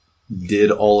that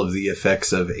did all of the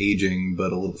effects of aging,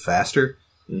 but a little faster,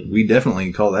 we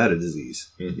definitely call that a disease,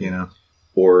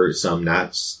 or some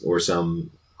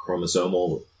some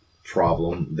chromosomal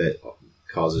problem that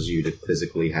causes you to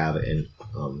physically have a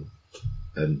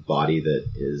body that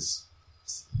is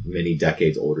many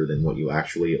decades older than what you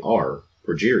actually are.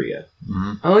 Progeria.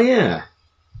 Oh yeah.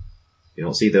 You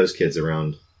don't see those kids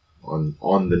around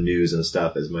on the news and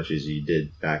stuff as much as you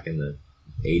did back in the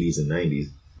 80s and 90s.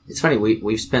 It's funny,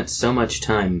 we've spent so much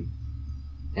time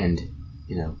and,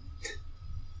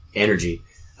 energy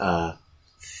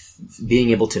being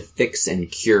able to fix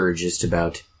and cure just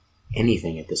about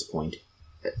anything at this point.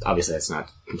 Obviously, that's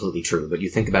not completely true, but you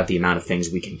think about the amount of things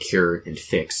we can cure and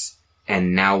fix,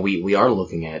 and now we are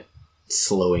looking at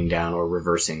slowing down or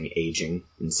reversing aging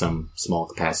in some small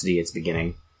capacity. It's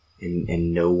beginning,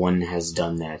 and no one has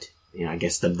done that. I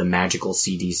guess the magical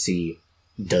CDC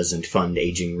doesn't fund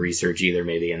aging research either,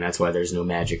 maybe, and that's why there's no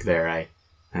magic there. I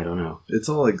don't know. It's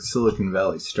all like Silicon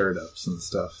Valley startups and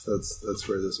stuff. That's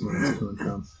where this money's coming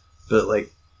from. But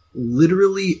like,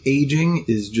 literally, aging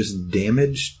is just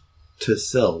damage to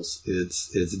cells.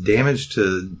 It's damage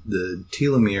to the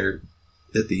telomere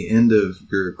at the end of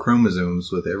your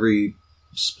chromosomes. With every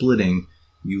splitting,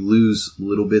 you lose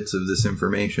little bits of this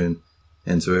information,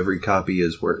 and so every copy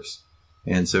is worse.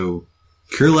 And so,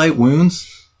 cure light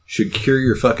wounds should cure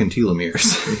your fucking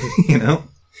telomeres,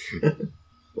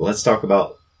 Let's talk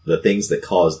about the things that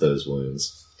cause those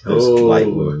wounds. Those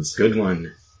light wounds. Good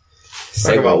one. Let's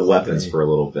talk about weapons for a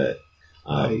little bit.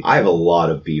 I have a lot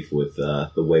of beef with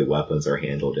the way weapons are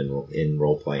handled in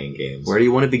role-playing games. Where do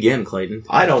you want to begin, Clayton?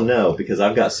 I don't know, because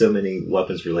I've got so many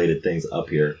weapons-related things up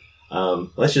here.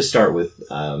 Let's just start with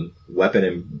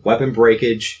weapon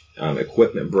breakage,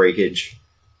 equipment breakage,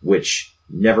 which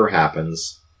never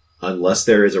happens unless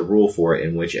there is a rule for it,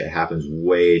 in which it happens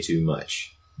way too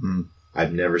much.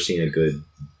 I've never seen a good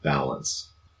balance.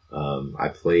 I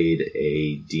played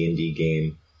a D&D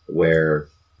game where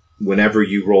whenever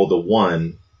you rolled a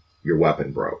 1, your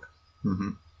weapon broke.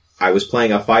 I was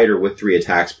playing a fighter with 3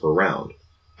 attacks per round.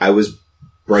 I was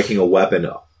breaking a weapon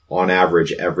on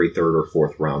average every 3rd or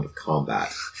 4th round of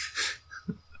combat.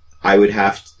 I would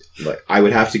have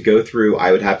to go through,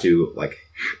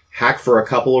 hack for a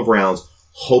couple of rounds,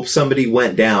 hope somebody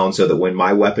went down so that when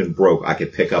my weapon broke, I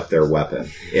could pick up their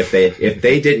weapon. If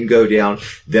they didn't go down,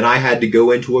 then I had to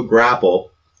go into a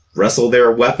grapple, wrestle their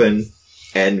weapon,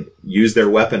 and use their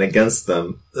weapon against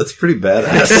them. That's pretty badass.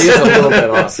 Actually, it's a little bit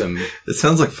awesome. It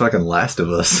sounds like fucking Last of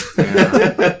Us.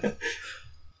 Yeah.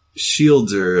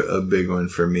 Shields are a big one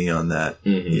for me on that.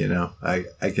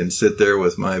 I can sit there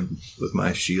with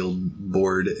my shield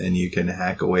board, and you can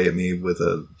hack away at me with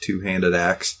a 2-handed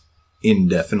axe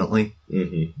indefinitely.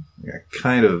 I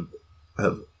kind of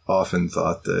have often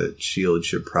thought that shield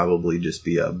should probably just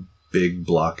be a big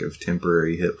block of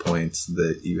temporary hit points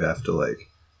that you have to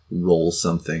roll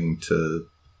something to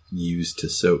use to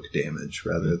soak damage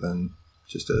rather than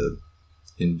just a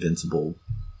invincible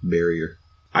barrier.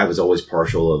 I was always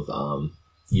partial of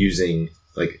using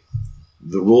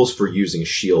the rules for using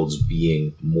shields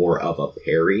being more of a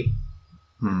parry,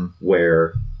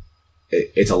 where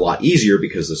it's a lot easier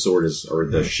because the sword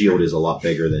the shield is a lot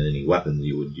bigger than any weapon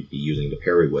you would be using to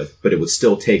parry with, but it would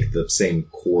still take the same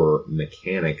core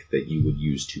mechanic that you would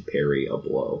use to parry a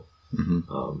blow.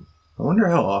 I wonder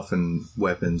how often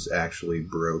weapons actually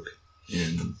broke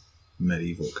in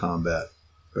medieval combat,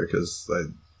 because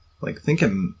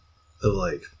thinking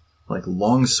of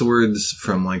long swords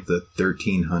from the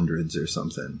 1300s or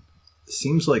something. It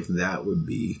seems like that would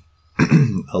be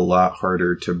a lot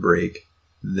harder to break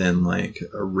than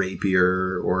a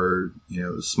rapier or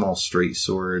a small straight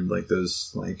sword,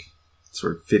 those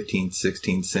sort of 15th,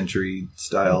 16th century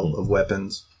style of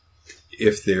weapons.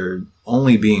 If they're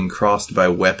only being crossed by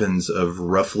weapons of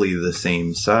roughly the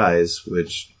same size,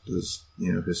 which is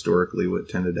historically what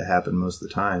tended to happen most of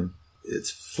the time,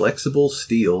 it's flexible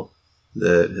steel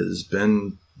that has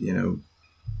been,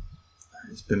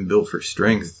 it's been built for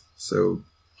strength. So,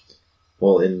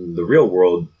 well, in the real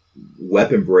world,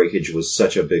 weapon breakage was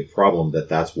such a big problem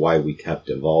that's why we kept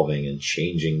evolving and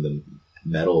changing the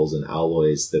metals and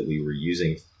alloys that we were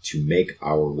using to make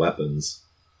our weapons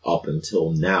up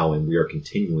until now, and we are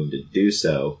continuing to do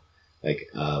so. Like,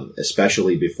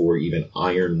 especially before even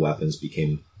iron weapons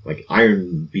became, like,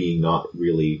 iron being not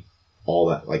really all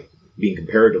that, like, being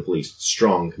comparatively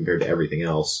strong compared to everything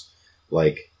else,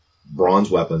 like, bronze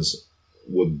weapons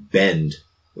would bend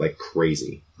like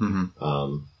crazy.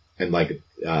 And like,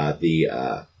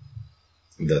 the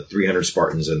 300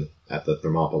 Spartans at the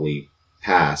Thermopylae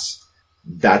Pass,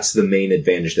 that's the main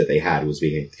advantage that they had, was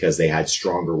because they had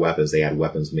stronger weapons. They had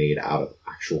weapons made out of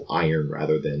actual iron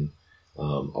rather than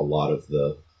a lot of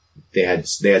they had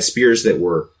spears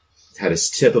that had a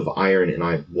tip of iron, and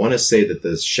I want to say that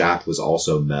the shaft was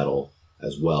also metal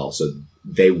as well, so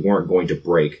they weren't going to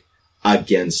break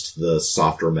against the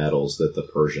softer metals that the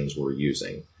Persians were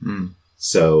using.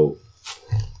 So,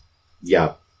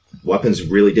 yeah, weapons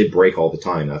really did break all the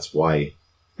time. That's why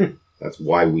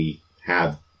we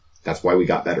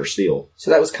got better steel. So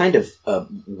that was kind of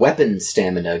weapon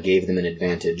stamina gave them an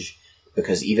advantage,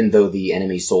 because even though the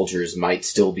enemy soldiers might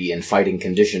still be in fighting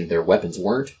condition, their weapons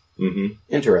weren't.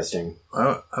 Interesting.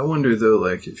 I wonder, though,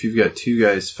 like, if you've got two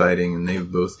guys fighting and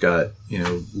they've both got,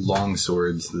 long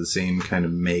swords, the same kind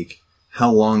of make, how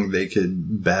long they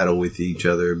could battle with each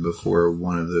other before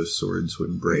one of those swords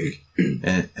would break.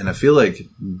 And I feel like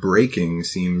breaking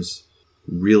seems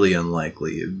really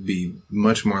unlikely. It'd be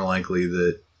much more likely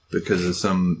that because of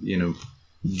some,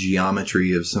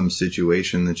 geometry of some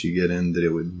situation that you get in, that it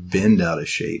would bend out of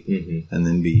shape and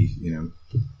then be,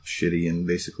 shitty and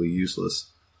basically useless.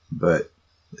 But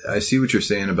I see what you're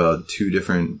saying about two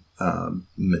different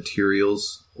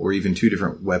materials, or even two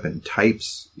different weapon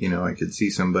types. I could see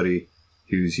somebody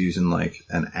who's using like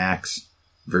an axe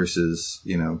versus,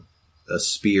 a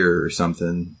spear or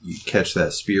something. You catch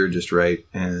that spear just right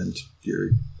and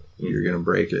you're going to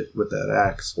break it with that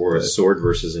axe. Or a sword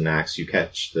versus an axe. You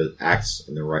catch the axe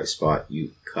in the right spot,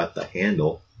 you cut the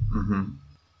handle.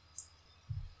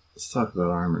 Let's talk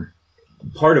about armor.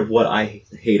 Part of what I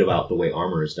hate about the way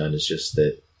armor is done is just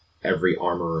that every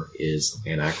armor is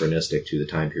anachronistic to the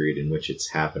time period in which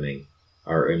it's happening,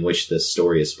 or in which the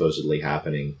story is supposedly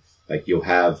happening. Like, you'll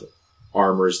have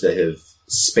armors that have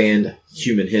spanned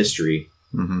human history,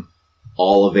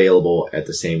 all available at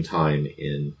the same time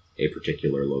in a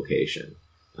particular location.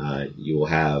 You will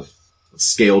have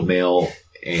scaled mail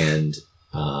and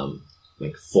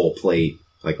like full plate,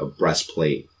 like a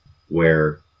breastplate,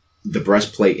 where the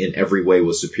breastplate in every way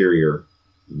was superior.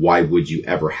 Why would you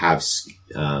ever have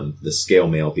the scale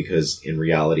mail? Because in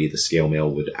reality, the scale mail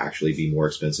would actually be more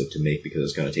expensive to make, because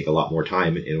it's going to take a lot more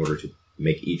time in order to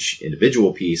make each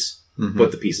individual piece,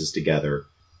 put the pieces together.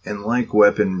 And like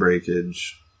weapon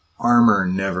breakage, armor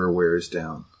never wears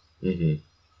down.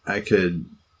 I could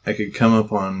come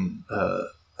up on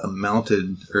a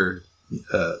mounted or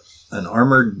an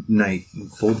armored knight in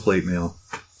full plate mail,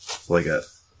 like a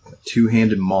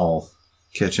two-handed maul,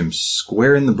 catch him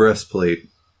square in the breastplate.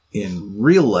 In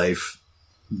real life,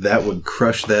 that would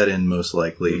crush that in most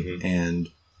likely, and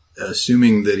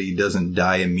assuming that he doesn't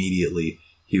die immediately,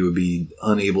 he would be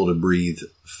unable to breathe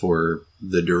for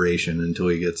the duration until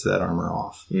he gets that armor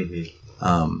off.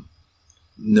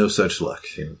 No such luck.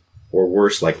 Or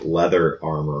worse, like leather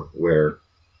armor, where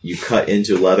you cut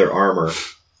into leather armor.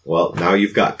 Well, now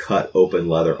you've got cut open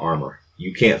leather armor.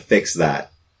 You can't fix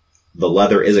that. The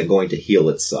leather isn't going to heal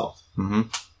itself.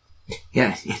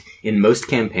 Yeah, in most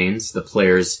campaigns, the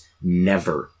players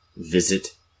never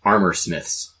visit armor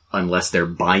smiths unless they're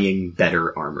buying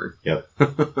better armor. Yep.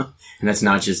 And that's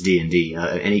not just D&D.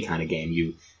 Any kind of game.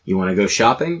 You want to go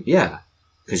shopping? Yeah.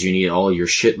 Because you need all your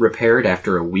shit repaired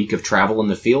after a week of travel in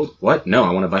the field? What? No,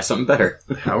 I want to buy something better.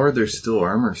 How are there still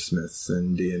armor smiths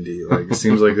in D&D? Like, it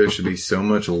seems like there should be so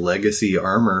much legacy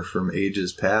armor from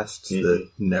ages past that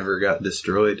never got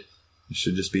destroyed. It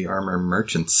should just be armor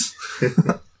merchants.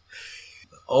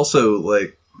 Also,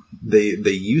 like, they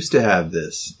used to have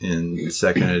this in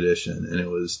 2nd edition, and it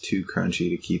was too crunchy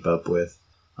to keep up with.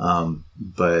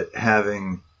 But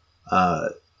having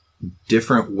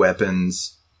different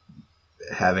weapons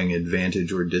having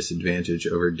advantage or disadvantage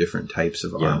over different types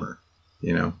of armor.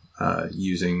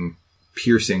 Using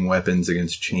piercing weapons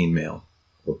against chainmail.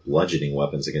 Or bludgeoning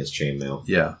weapons against chainmail.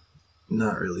 Yeah.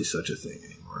 Not really such a thing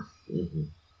anymore.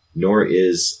 Nor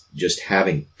is just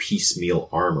having piecemeal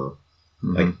armor.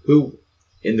 Like, who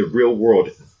in the real world,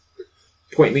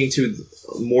 point me to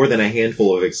more than a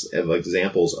handful of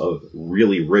examples of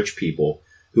really rich people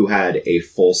who had a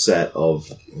full set of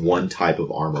one type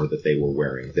of armor that they were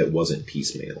wearing that wasn't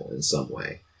piecemeal in some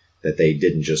way. That they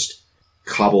didn't just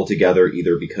cobble together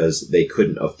either because they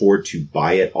couldn't afford to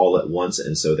buy it all at once,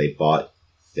 and so they bought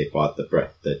the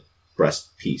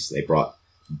breast piece. They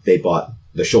bought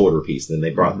the shoulder piece, then they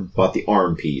bought the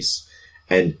arm piece,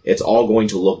 And it's all going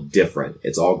to look different.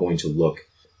 It's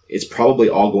probably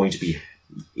all going to be,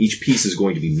 each piece is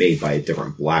going to be made by a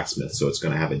different blacksmith, so it's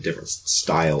going to have a different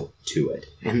style to it.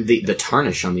 And the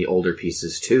tarnish on the older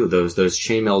pieces too. Those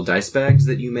chainmail dice bags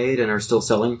that you made and are still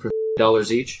selling for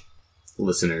 $50 each.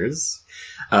 Listeners,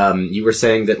 you were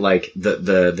saying that like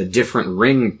the different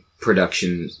ring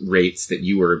production rates that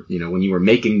you were, when you were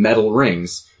making metal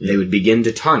rings, they would begin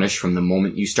to tarnish from the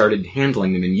moment you started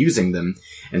handling them and using them.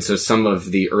 And so some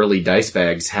of the early dice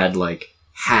bags had like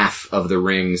half of the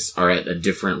rings are at a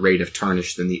different rate of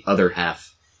tarnish than the other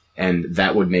half. And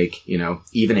that would make,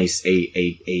 even a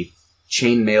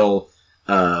chainmail,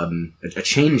 a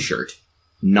chain shirt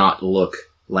not look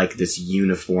like this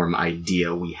uniform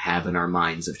idea we have in our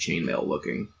minds of chainmail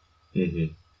looking.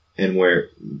 Mm-hmm. And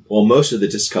most of the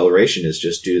discoloration is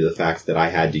just due to the fact that I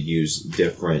had to use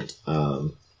different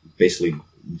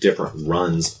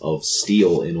runs of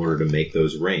steel in order to make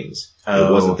those rings. Oh.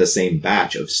 It wasn't the same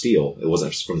batch of steel. It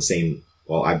wasn't from the same,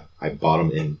 I bought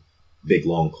them in big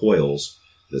long coils,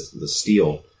 the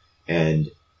steel, and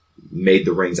made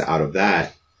the rings out of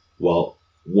that. Well,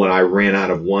 when I ran out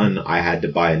of one, I had to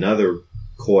buy another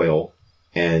coil,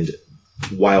 and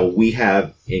while we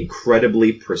have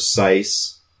incredibly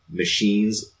precise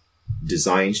machines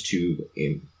designed to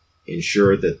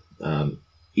ensure that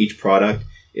each product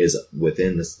is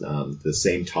within the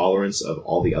same tolerance of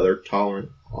all the other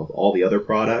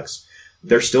products,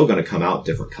 they're still going to come out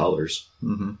different colors.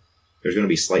 Mm-hmm. There's going to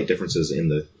be slight differences in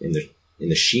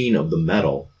the sheen of the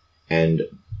metal, and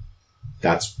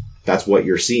that's what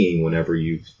you're seeing whenever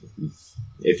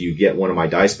if you get one of my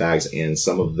dice bags and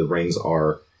some of the rings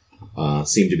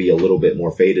seem to be a little bit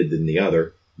more faded than the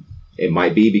other. It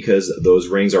might be because those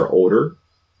rings are older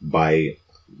by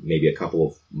maybe a couple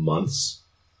of months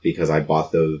because I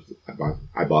bought the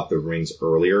rings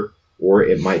earlier, or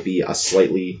it might be a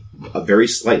very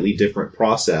slightly different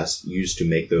process used to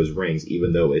make those rings,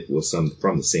 even though it was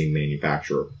from the same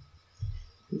manufacturer.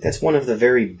 That's one of the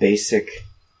very basic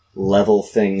level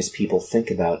things people think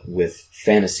about with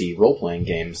fantasy role-playing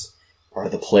games are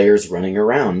the players running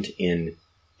around in,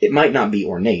 it might not be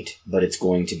ornate, but it's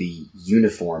going to be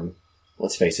uniform,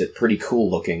 let's face it, pretty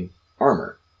cool-looking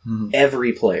armor. Mm-hmm.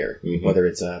 Every player, whether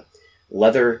it's a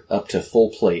leather up to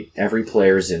full plate, every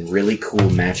player's in really cool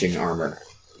matching armor.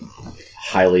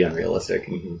 Highly unrealistic.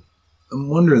 Mm-hmm. I'm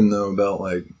wondering, though, about,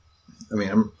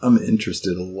 I'm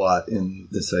interested a lot in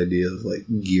this idea of,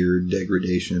 gear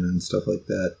degradation and stuff like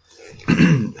that,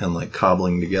 and,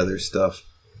 cobbling together stuff.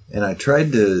 And I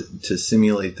tried to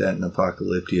simulate that in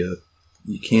Apocalyptia.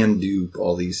 You can do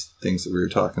all these things that we were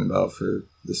talking about for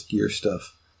this gear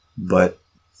stuff, but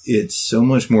it's so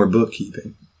much more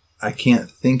bookkeeping. I can't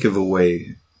think of a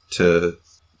way to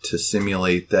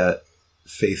simulate that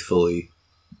faithfully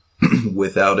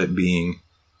without it being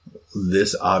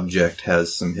this object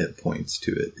has some hit points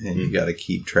to it, and you got to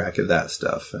keep track of that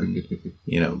stuff, and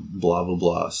blah blah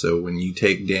blah. So when you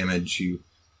take damage, you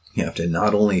have to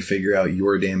not only figure out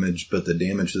your damage, but the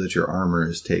damage that your armor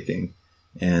is taking,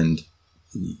 and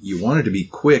you want it to be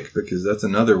quick because that's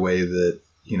another way that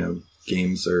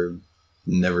games are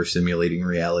never simulating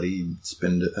reality. You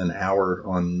spend an hour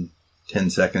on 10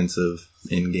 seconds of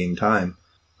in-game time.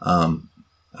 I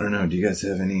don't know. Do you guys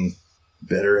have any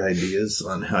better ideas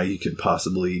on how you could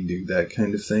possibly do that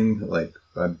kind of thing?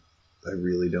 I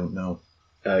really don't know.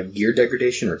 Gear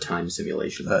degradation or time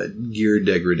simulation? Gear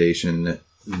degradation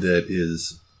that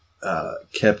is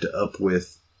kept up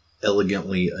with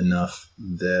elegantly enough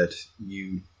that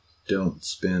you don't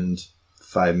spend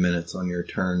 5 minutes on your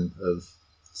turn of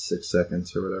 6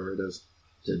 seconds or whatever it is.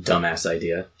 It's a dumbass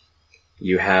idea.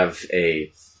 You have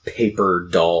a paper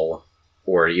doll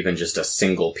or even just a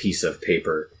single piece of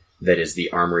paper that is the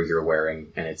armor you're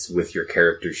wearing, and it's with your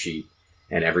character sheet,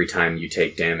 and every time you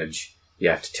take damage, you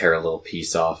have to tear a little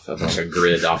piece off of a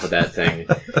grid off of that thing,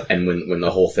 and when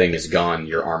the whole thing is gone,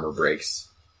 your armor breaks.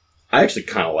 I actually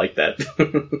kind of like that,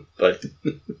 but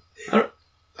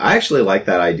I actually like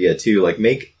that idea too.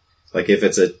 If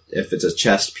it's a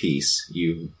chest piece,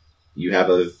 you have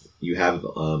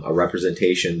a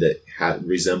representation that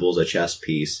resembles a chest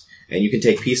piece, and you can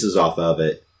take pieces off of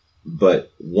it.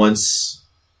 But once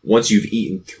you've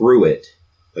eaten through it,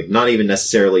 not even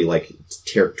necessarily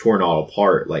torn all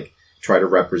apart, try to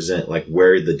represent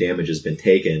where the damage has been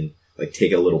taken.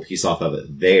 Take a little piece off of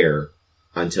it there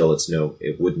until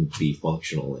it wouldn't be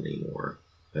functional anymore.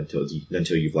 Until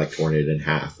you've torn it in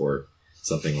half or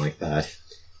something like that.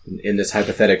 In this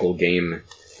hypothetical game,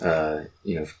 for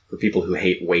people who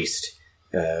hate waste,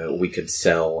 we could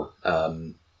sell,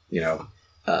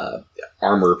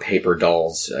 armor paper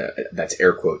dolls, that's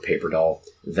air quote paper doll,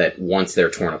 that once they're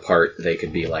torn apart, they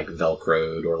could be like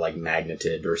Velcroed or like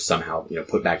magneted or somehow,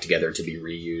 put back together to be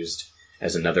reused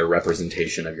as another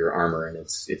representation of your armor in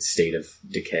its state of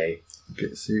decay.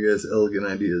 Okay, so your guys' elegant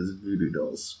idea is voodoo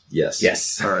dolls. Yes.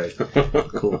 Yes. All right,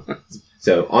 cool.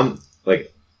 So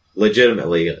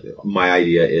legitimately, my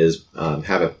idea is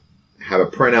have a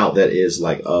printout that is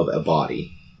like of a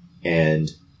body,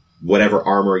 and whatever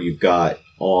armor you've got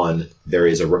on, there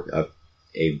is a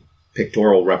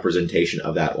pictorial representation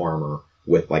of that armor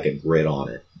with like a grid on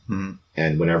it. Mm-hmm.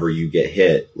 And whenever you get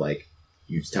hit, like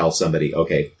you tell somebody,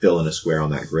 okay, fill in a square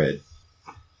on that grid.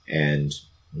 And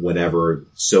whenever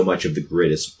so much of the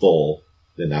grid is full,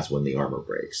 then that's when the armor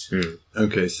breaks.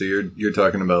 Okay, so you're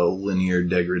talking about linear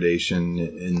degradation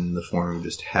in the form of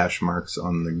just hash marks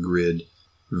on the grid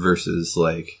versus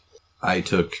like I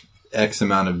took X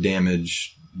amount of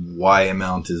damage, Y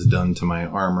amount is done to my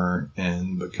armor,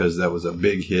 and because that was a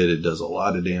big hit, it does a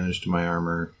lot of damage to my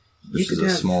armor versus a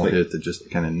small hit that just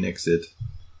kind of nicks it.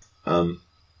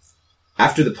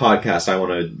 After the podcast, I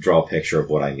want to draw a picture of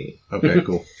what I mean. Okay,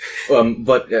 cool.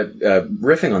 But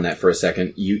riffing on that for a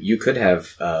second, you could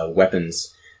have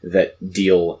weapons that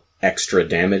deal extra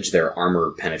damage, they're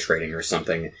armor penetrating or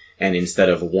something, and instead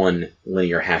of one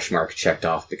linear hash mark checked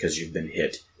off because you've been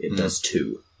hit, it does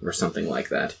two or something like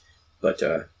that. But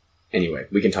anyway,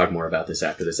 we can talk more about this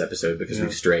after this episode because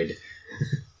we've strayed.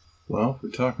 Well, if we're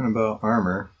talking about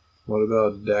armor, what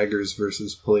about daggers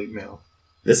versus plate mail?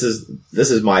 This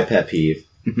is my pet peeve,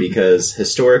 because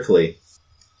historically,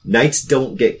 knights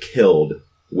don't get killed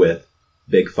with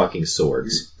big fucking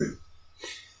swords.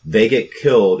 They get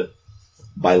killed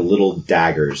by little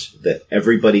daggers that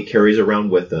everybody carries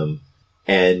around with them,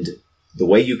 and the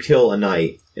way you kill a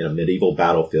knight in a medieval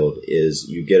battlefield is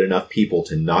you get enough people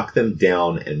to knock them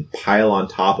down and pile on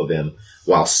top of him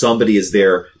while somebody is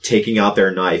there taking out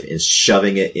their knife and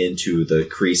shoving it into the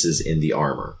creases in the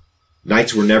armor.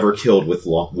 Knights were never killed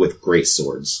with great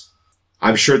swords.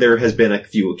 I'm sure there has been a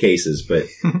few cases, but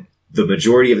the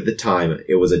majority of the time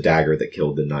it was a dagger that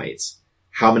killed the knights.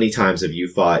 How many times have you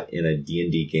fought in a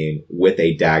D&D game with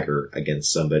a dagger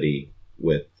against somebody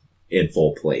in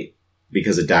full plate?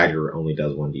 Because a dagger only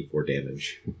does 1d4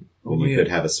 damage. When you could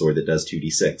have a sword that does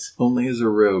 2d6. Only as a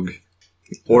rogue.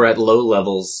 Or at low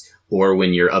levels, or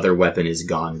when your other weapon is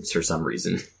gone for some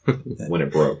reason. When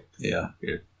it broke. Yeah.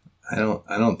 I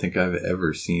don't think I've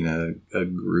ever seen a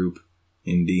group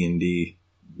in D&D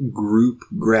group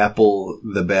grapple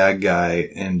the bad guy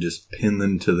and just pin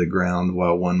them to the ground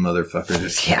while one motherfucker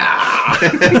just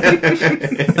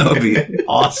That would be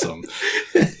awesome.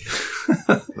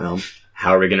 Well,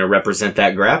 how are we going to represent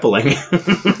that grappling? Man,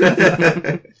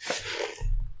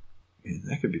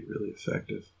 that could be really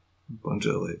effective. A bunch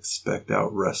of like specced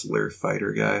out wrestler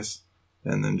fighter guys,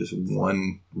 and then just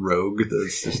one rogue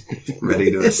that's just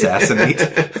ready to assassinate.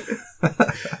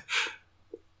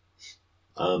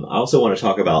 I also want to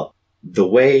talk about the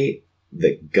way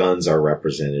that guns are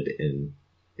represented in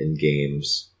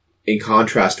games, in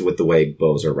contrast with the way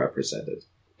bows are represented.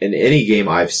 In any game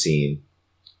I've seen,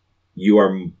 you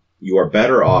are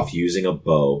better off using a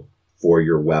bow for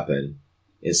your weapon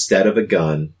instead of a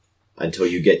gun until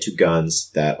you get to guns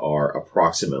that are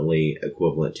approximately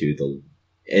equivalent to the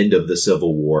end of the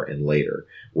Civil War and later,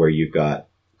 where you've got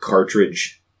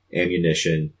cartridge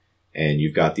ammunition and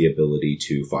you've got the ability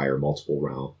to fire multiple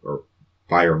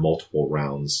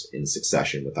rounds in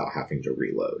succession without having to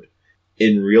reload.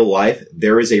 In real life,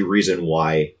 there is a reason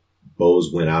why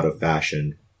bows went out of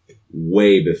fashion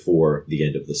way before the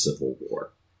end of the Civil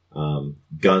War.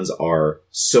 Guns are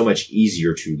so much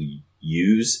easier to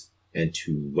use and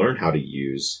to learn how to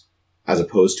use, as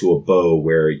opposed to a bow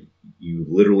where you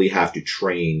literally have to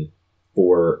train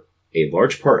for a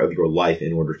large part of your life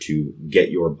in order to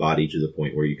get your body to the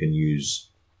point where you can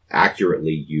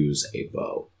accurately use a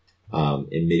bow.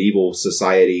 In medieval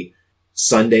society,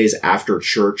 Sundays after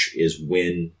church is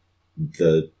when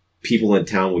the people in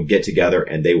town would get together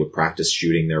and they would practice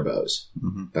shooting their bows.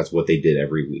 Mm-hmm. That's what they did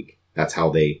every week. That's how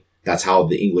the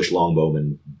English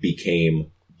longbowmen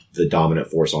became the dominant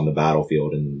force on the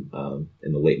battlefield in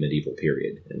the late medieval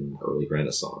period and early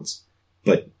Renaissance.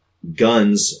 But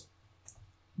guns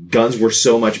were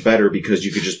so much better because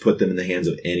you could just put them in the hands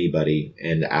of anybody,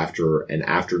 and after an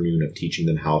afternoon of teaching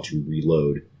them how to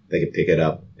reload, they could pick it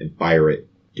up and fire it,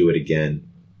 do it again,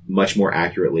 much more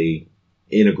accurately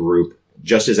in a group,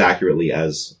 just as accurately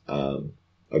as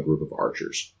a group of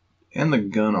archers. And the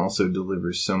gun also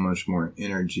delivers so much more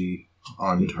energy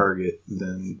on target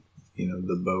than,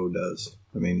 the bow does.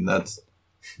 I mean,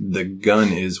 the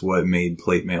gun is what made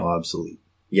plate mail obsolete.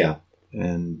 Yeah.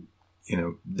 And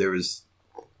there's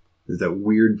that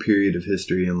weird period of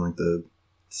history in like the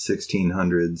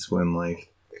 1600s when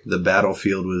like the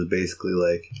battlefield was basically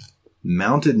like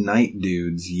mounted knight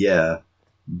dudes,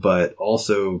 but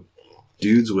also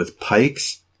dudes with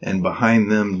pikes, and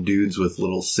behind them dudes with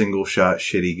little single shot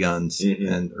shitty guns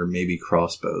or maybe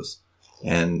crossbows.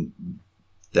 And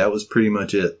that was pretty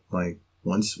much it. Like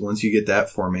once you get that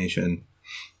formation,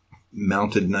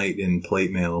 mounted knight in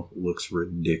plate mail looks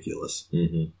ridiculous.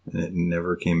 And it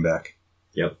never came back.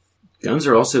 Yep. Guns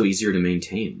are also easier to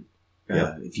maintain.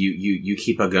 Yeah. If you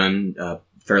keep a gun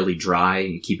fairly dry,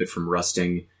 you keep it from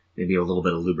rusting, maybe a little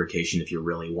bit of lubrication if you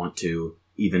really want to.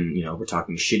 Even, we're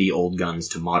talking shitty old guns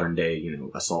to modern day,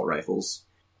 assault rifles.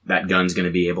 That gun's going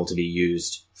to be able to be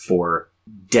used for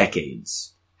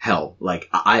decades. Hell, like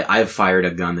I've fired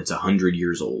a gun that's 100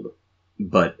 years old,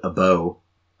 but a bow,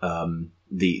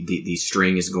 the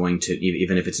string is going to,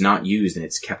 even if it's not used and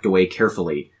it's kept away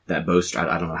carefully, that bowstring,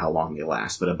 I don't know how long they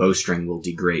last, but a bowstring will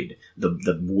degrade.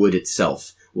 The wood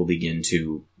itself will begin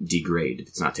to degrade if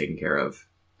it's not taken care of.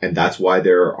 And that's why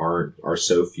there are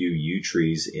so few yew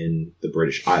trees in the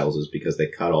British Isles, is because they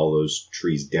cut all those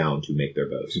trees down to make their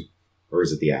bows. Or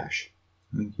is it the ash?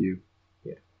 Thank you.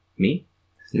 Yeah. Me?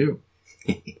 You.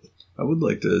 I would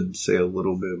like to say a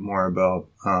little bit more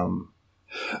about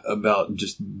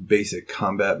just basic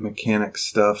combat mechanics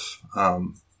stuff.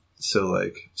 So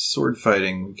like sword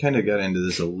fighting, we kind of got into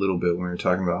this a little bit when we were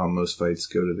talking about how most fights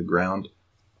go to the ground.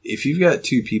 If you've got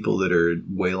two people that are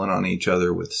wailing on each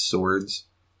other with swords,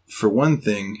 for one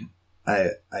thing, I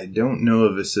don't know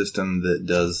of a system that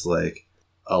does like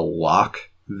a lock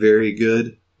very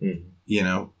good.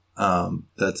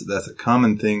 That's a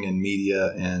common thing in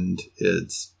media, and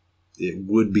it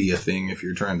would be a thing if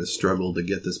you're trying to struggle to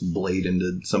get this blade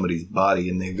into somebody's body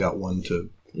and they've got one to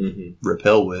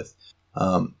repel with.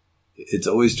 It's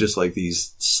always just like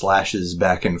these slashes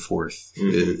back and forth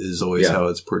is always how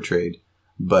it's portrayed.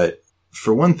 But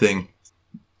for one thing,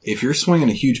 if you're swinging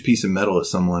a huge piece of metal at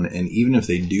someone, and even if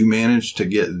they do manage to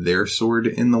get their sword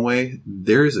in the way,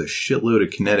 there's a shitload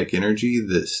of kinetic energy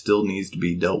that still needs to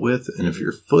be dealt with. And if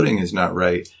your footing is not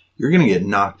right, you're going to get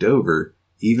knocked over,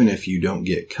 even if you don't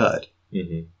get cut.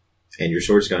 And your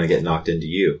sword's going to get knocked into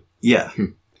you. Yeah.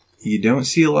 You don't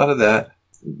see a lot of that.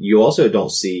 You also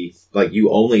don't see, like, you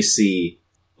only see,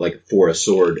 like, for a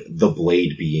sword, the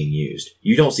blade being used.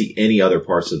 You don't see any other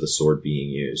parts of the sword being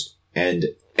used. And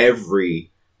every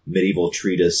medieval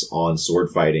treatise on sword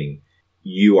fighting,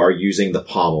 you are using the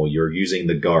pommel, you're using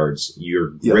the guards, you're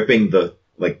gripping the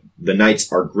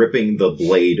knights are gripping the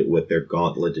blade with their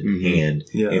gauntleted hand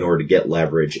in order to get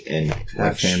leverage and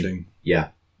half-handing. Yeah.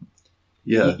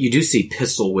 You do see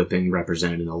pistol whipping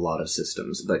represented in a lot of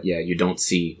systems, but you don't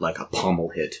see like a pommel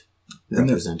hit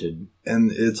represented.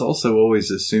 And it's also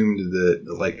always assumed that,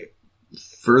 like,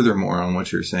 furthermore on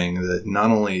what you're saying, that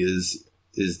not only is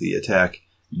the attack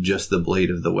just the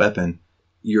blade of the weapon,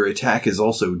 your attack is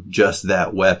also just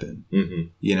that weapon.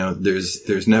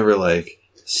 There's never like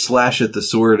slash at the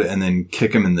sword and then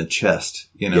kick him in the chest,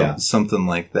 something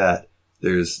like that.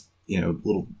 There's,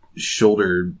 little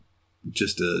shoulder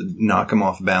just to knock him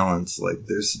off balance. Like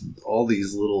there's all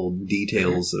these little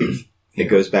details of it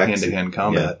goes back hand-to-hand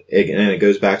combat. And it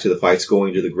goes back to the fights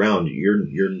going to the ground.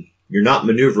 You're not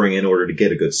maneuvering in order to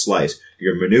get a good slice.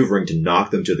 You're maneuvering to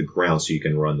knock them to the ground so you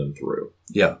can run them through.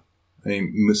 Yeah. I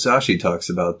mean, Musashi talks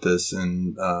about this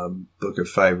in Book of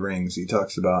Five Rings. He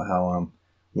talks about how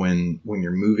when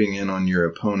you're moving in on your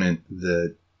opponent,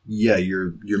 that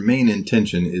your main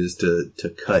intention is to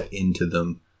cut into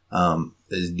them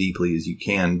as deeply as you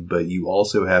can, but you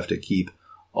also have to keep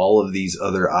all of these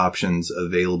other options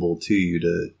available to you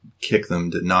to kick them,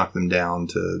 to knock them down,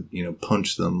 to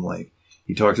punch them. Like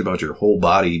he talks about your whole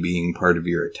body being part of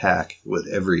your attack with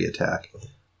every attack.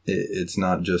 It's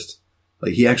not just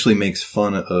like he actually makes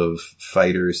fun of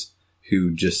fighters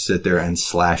who just sit there and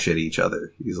slash at each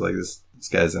other. He's like, this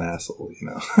guy's an asshole,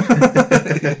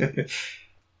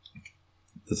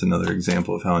 That's another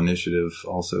example of how initiative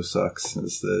also sucks.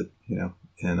 Is that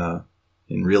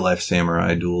in real life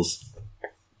samurai duels,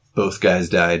 both guys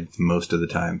died most of the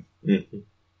time. In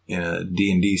a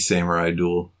D&D samurai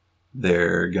duel,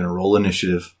 they're gonna roll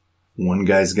initiative. One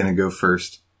guy's gonna go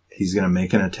first. He's gonna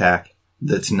make an attack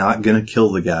that's not gonna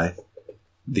kill the guy.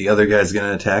 The other guy's going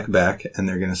to attack back, and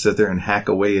they're going to sit there and hack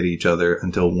away at each other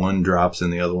until one drops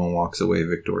and the other one walks away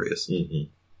victorious.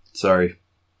 Sorry.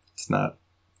 It's not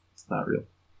real.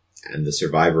 And the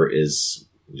survivor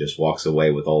just walks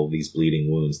away with all of these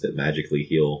bleeding wounds that magically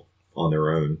heal on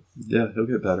their own. Yeah, he'll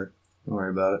get better. Don't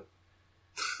worry about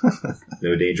it.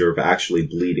 No danger of actually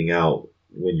bleeding out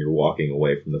when you're walking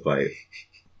away from the fight.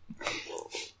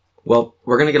 Well,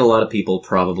 we're going to get a lot of people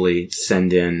probably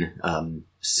send in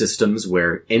systems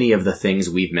where any of the things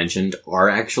we've mentioned are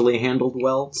actually handled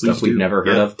well. Stuff we've never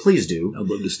heard of. Please do. I'd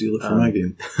love to steal it for my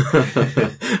game.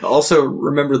 Also,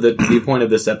 remember that the point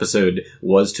of this episode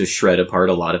was to shred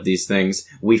apart a lot of these things.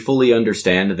 We fully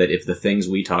understand that if the things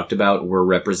we talked about were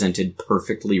represented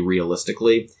perfectly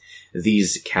realistically,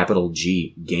 these capital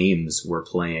G games we're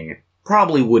playing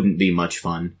probably wouldn't be much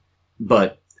fun.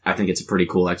 But I think it's a pretty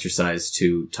cool exercise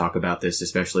to talk about this,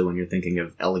 especially when you're thinking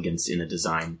of elegance in a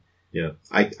design. Yeah,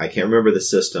 I can't remember the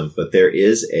system, but there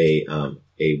is a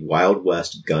Wild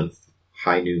West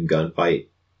high noon gunfight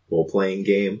role playing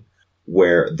game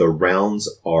where the rounds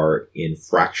are in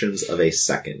fractions of a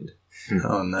second.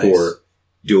 Oh, nice. For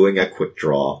doing a quick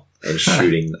draw and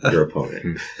shooting your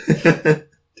opponent.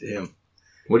 Damn.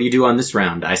 What do you do on this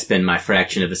round? I spend my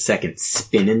fraction of a second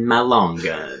spinning my long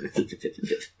gun.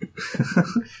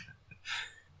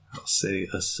 I'll say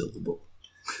a syllable.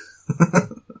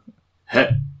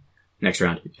 Heh. Next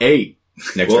round. A.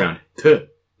 Next round. Tuh.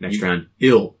 Next round.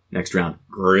 Ill. Next round.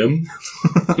 Grim.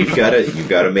 You've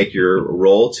gotta make your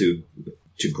roll to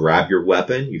grab your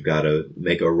weapon. You've gotta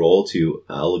make a roll to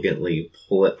elegantly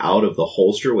pull it out of the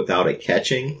holster without it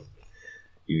catching.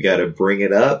 You gotta bring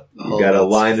it up. You gotta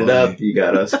line it up. You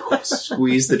gotta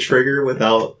squeeze the trigger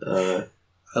without,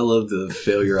 I love the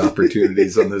failure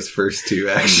opportunities on those first two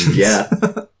actions. Yeah.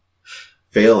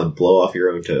 Fail and blow off your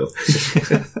own toe.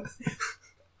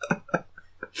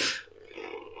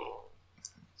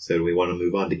 So do we want to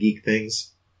move on to geek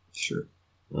things? Sure.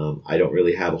 I don't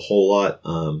really have a whole lot.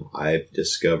 I've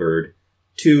discovered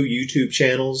 2 YouTube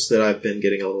channels that I've been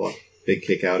getting a big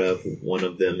kick out of. One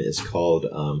of them is called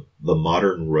The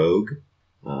Modern Rogue.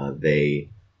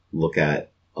 They look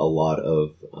at a lot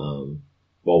of...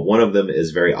 one of them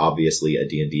is very obviously a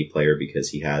D&D player because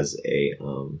he has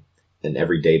an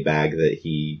everyday bag that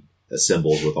he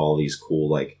assembles with all these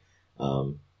cool,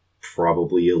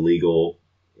 probably illegal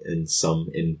in some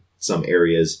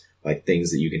areas, like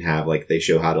things that you can have, like they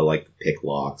show how to pick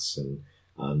locks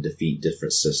and defeat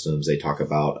different systems. They talk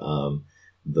about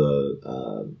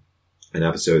an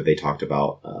episode they talked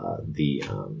about the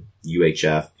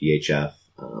UHF, VHF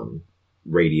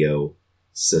radio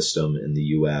system in the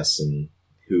US and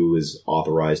who is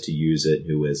authorized to use it and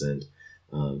who isn't.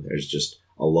 There's just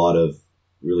a lot of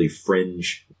really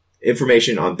fringe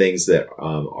information on things that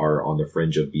are on the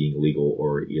fringe of being legal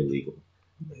or illegal.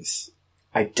 Nice.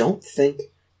 I don't think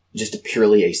just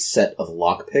purely a set of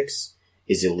lockpicks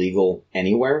is illegal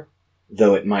anywhere,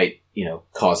 though it might,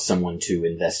 cause someone to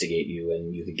investigate you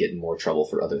and you could get in more trouble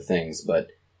for other things. But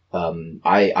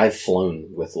I've flown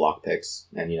with lockpicks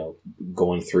and,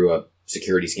 going through a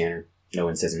security scanner, no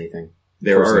one says anything.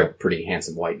 There are a pretty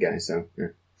handsome white guy, so... Yeah.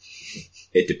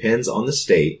 It depends on the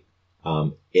state.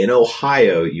 In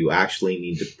Ohio, you actually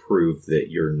need to prove that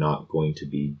you're not going to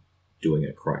be doing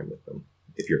a crime with them.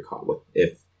 If you're caught with,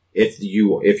 if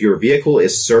your vehicle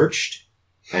is searched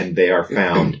and they are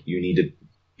found, you need to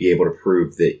be able to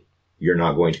prove that you're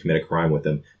not going to commit a crime with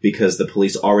them because the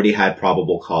police already had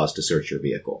probable cause to search your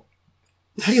vehicle.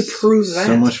 How do you prove that?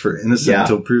 So much for innocent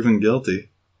until proven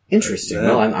guilty. Interesting.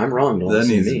 Well, I'm wrong. Don't that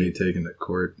listen needs to me. to be taken to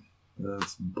court.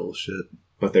 That's bullshit.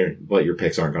 But your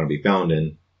picks aren't going to be found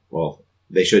in. Well,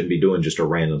 they shouldn't be doing just a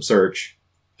random search.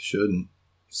 Shouldn't.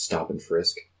 Stop and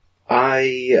frisk.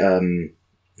 I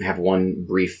have one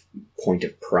brief point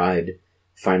of pride.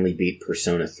 Finally beat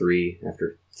Persona 3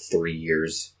 after 3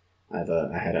 years. I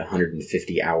had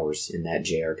 150 hours in that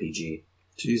JRPG.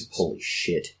 Jesus. Holy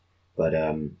shit. But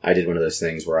I did one of those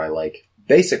things where I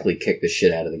basically kicked the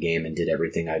shit out of the game and did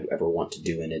everything I'd ever want to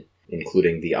do in it,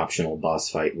 including the optional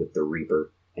boss fight with the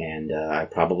Reaper. And I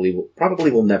probably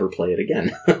will never play it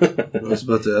again. I was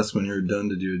about to ask when you were done,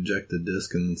 did you eject the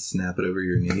disc and snap it over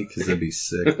your knee? Because that'd be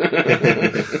sick.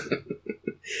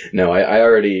 No, I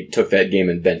already took that game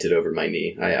and bent it over my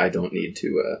knee. I don't need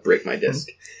to break my disc.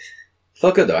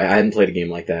 Felt good, though. I hadn't played a game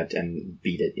like that and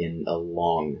beat it in a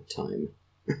long time.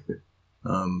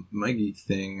 My geek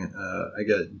thing, I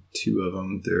got 2 of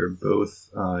them. They're both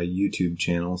YouTube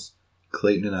channels.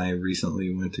 Clayton and I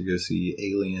recently went to go see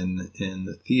Alien in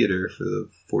the theater for the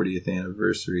 40th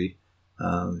anniversary,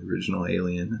 original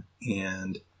Alien,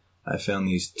 and I found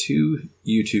these 2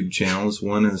 YouTube channels.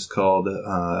 One is called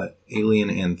Alien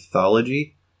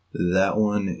Anthology. That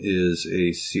one is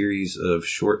a series of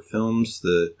short films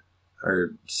that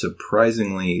are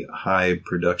surprisingly high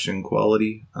production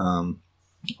quality,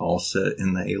 all set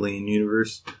in the Alien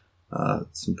universe.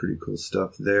 Some pretty cool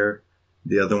stuff there.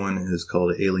 The other one is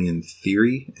called Alien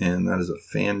Theory, and that is a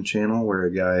fan channel where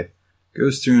a guy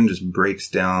goes through and just breaks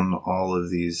down all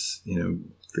of these,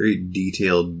 very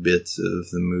detailed bits of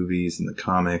the movies and the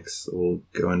comics. We'll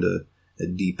go into a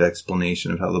deep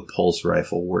explanation of how the pulse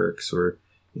rifle works, or,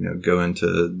 go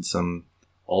into some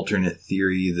alternate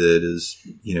theory that is,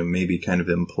 maybe kind of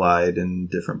implied in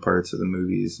different parts of the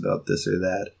movies about this or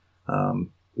that.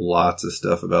 Lots of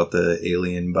stuff about the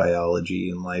alien biology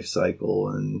and life cycle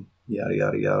and yada,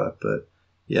 yada, yada. But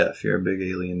yeah, if you're a big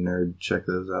alien nerd, check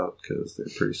those out because they're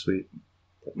pretty sweet.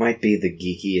 That might be the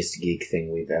geekiest geek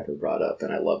thing we've ever brought up,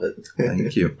 and I love it.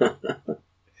 Thank you.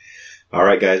 All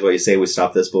right, guys, what do you say we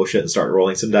stop this bullshit and start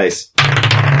rolling some dice?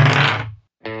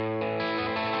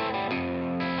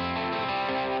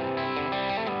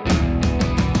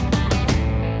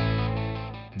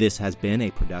 This has been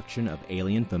a production of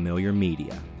Alien Familiar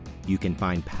Media. You can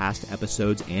find past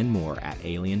episodes and more at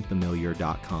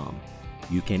alienfamiliar.com.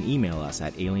 You can email us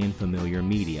at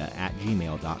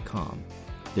alienfamiliarmedia@gmail.com.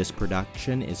 This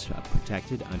production is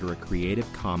protected under a Creative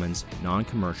Commons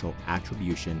non-commercial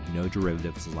attribution, no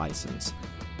derivatives license.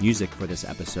 Music for this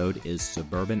episode is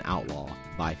Suburban Outlaw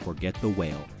by Forget the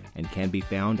Whale and can be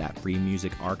found at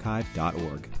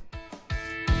freemusicarchive.org.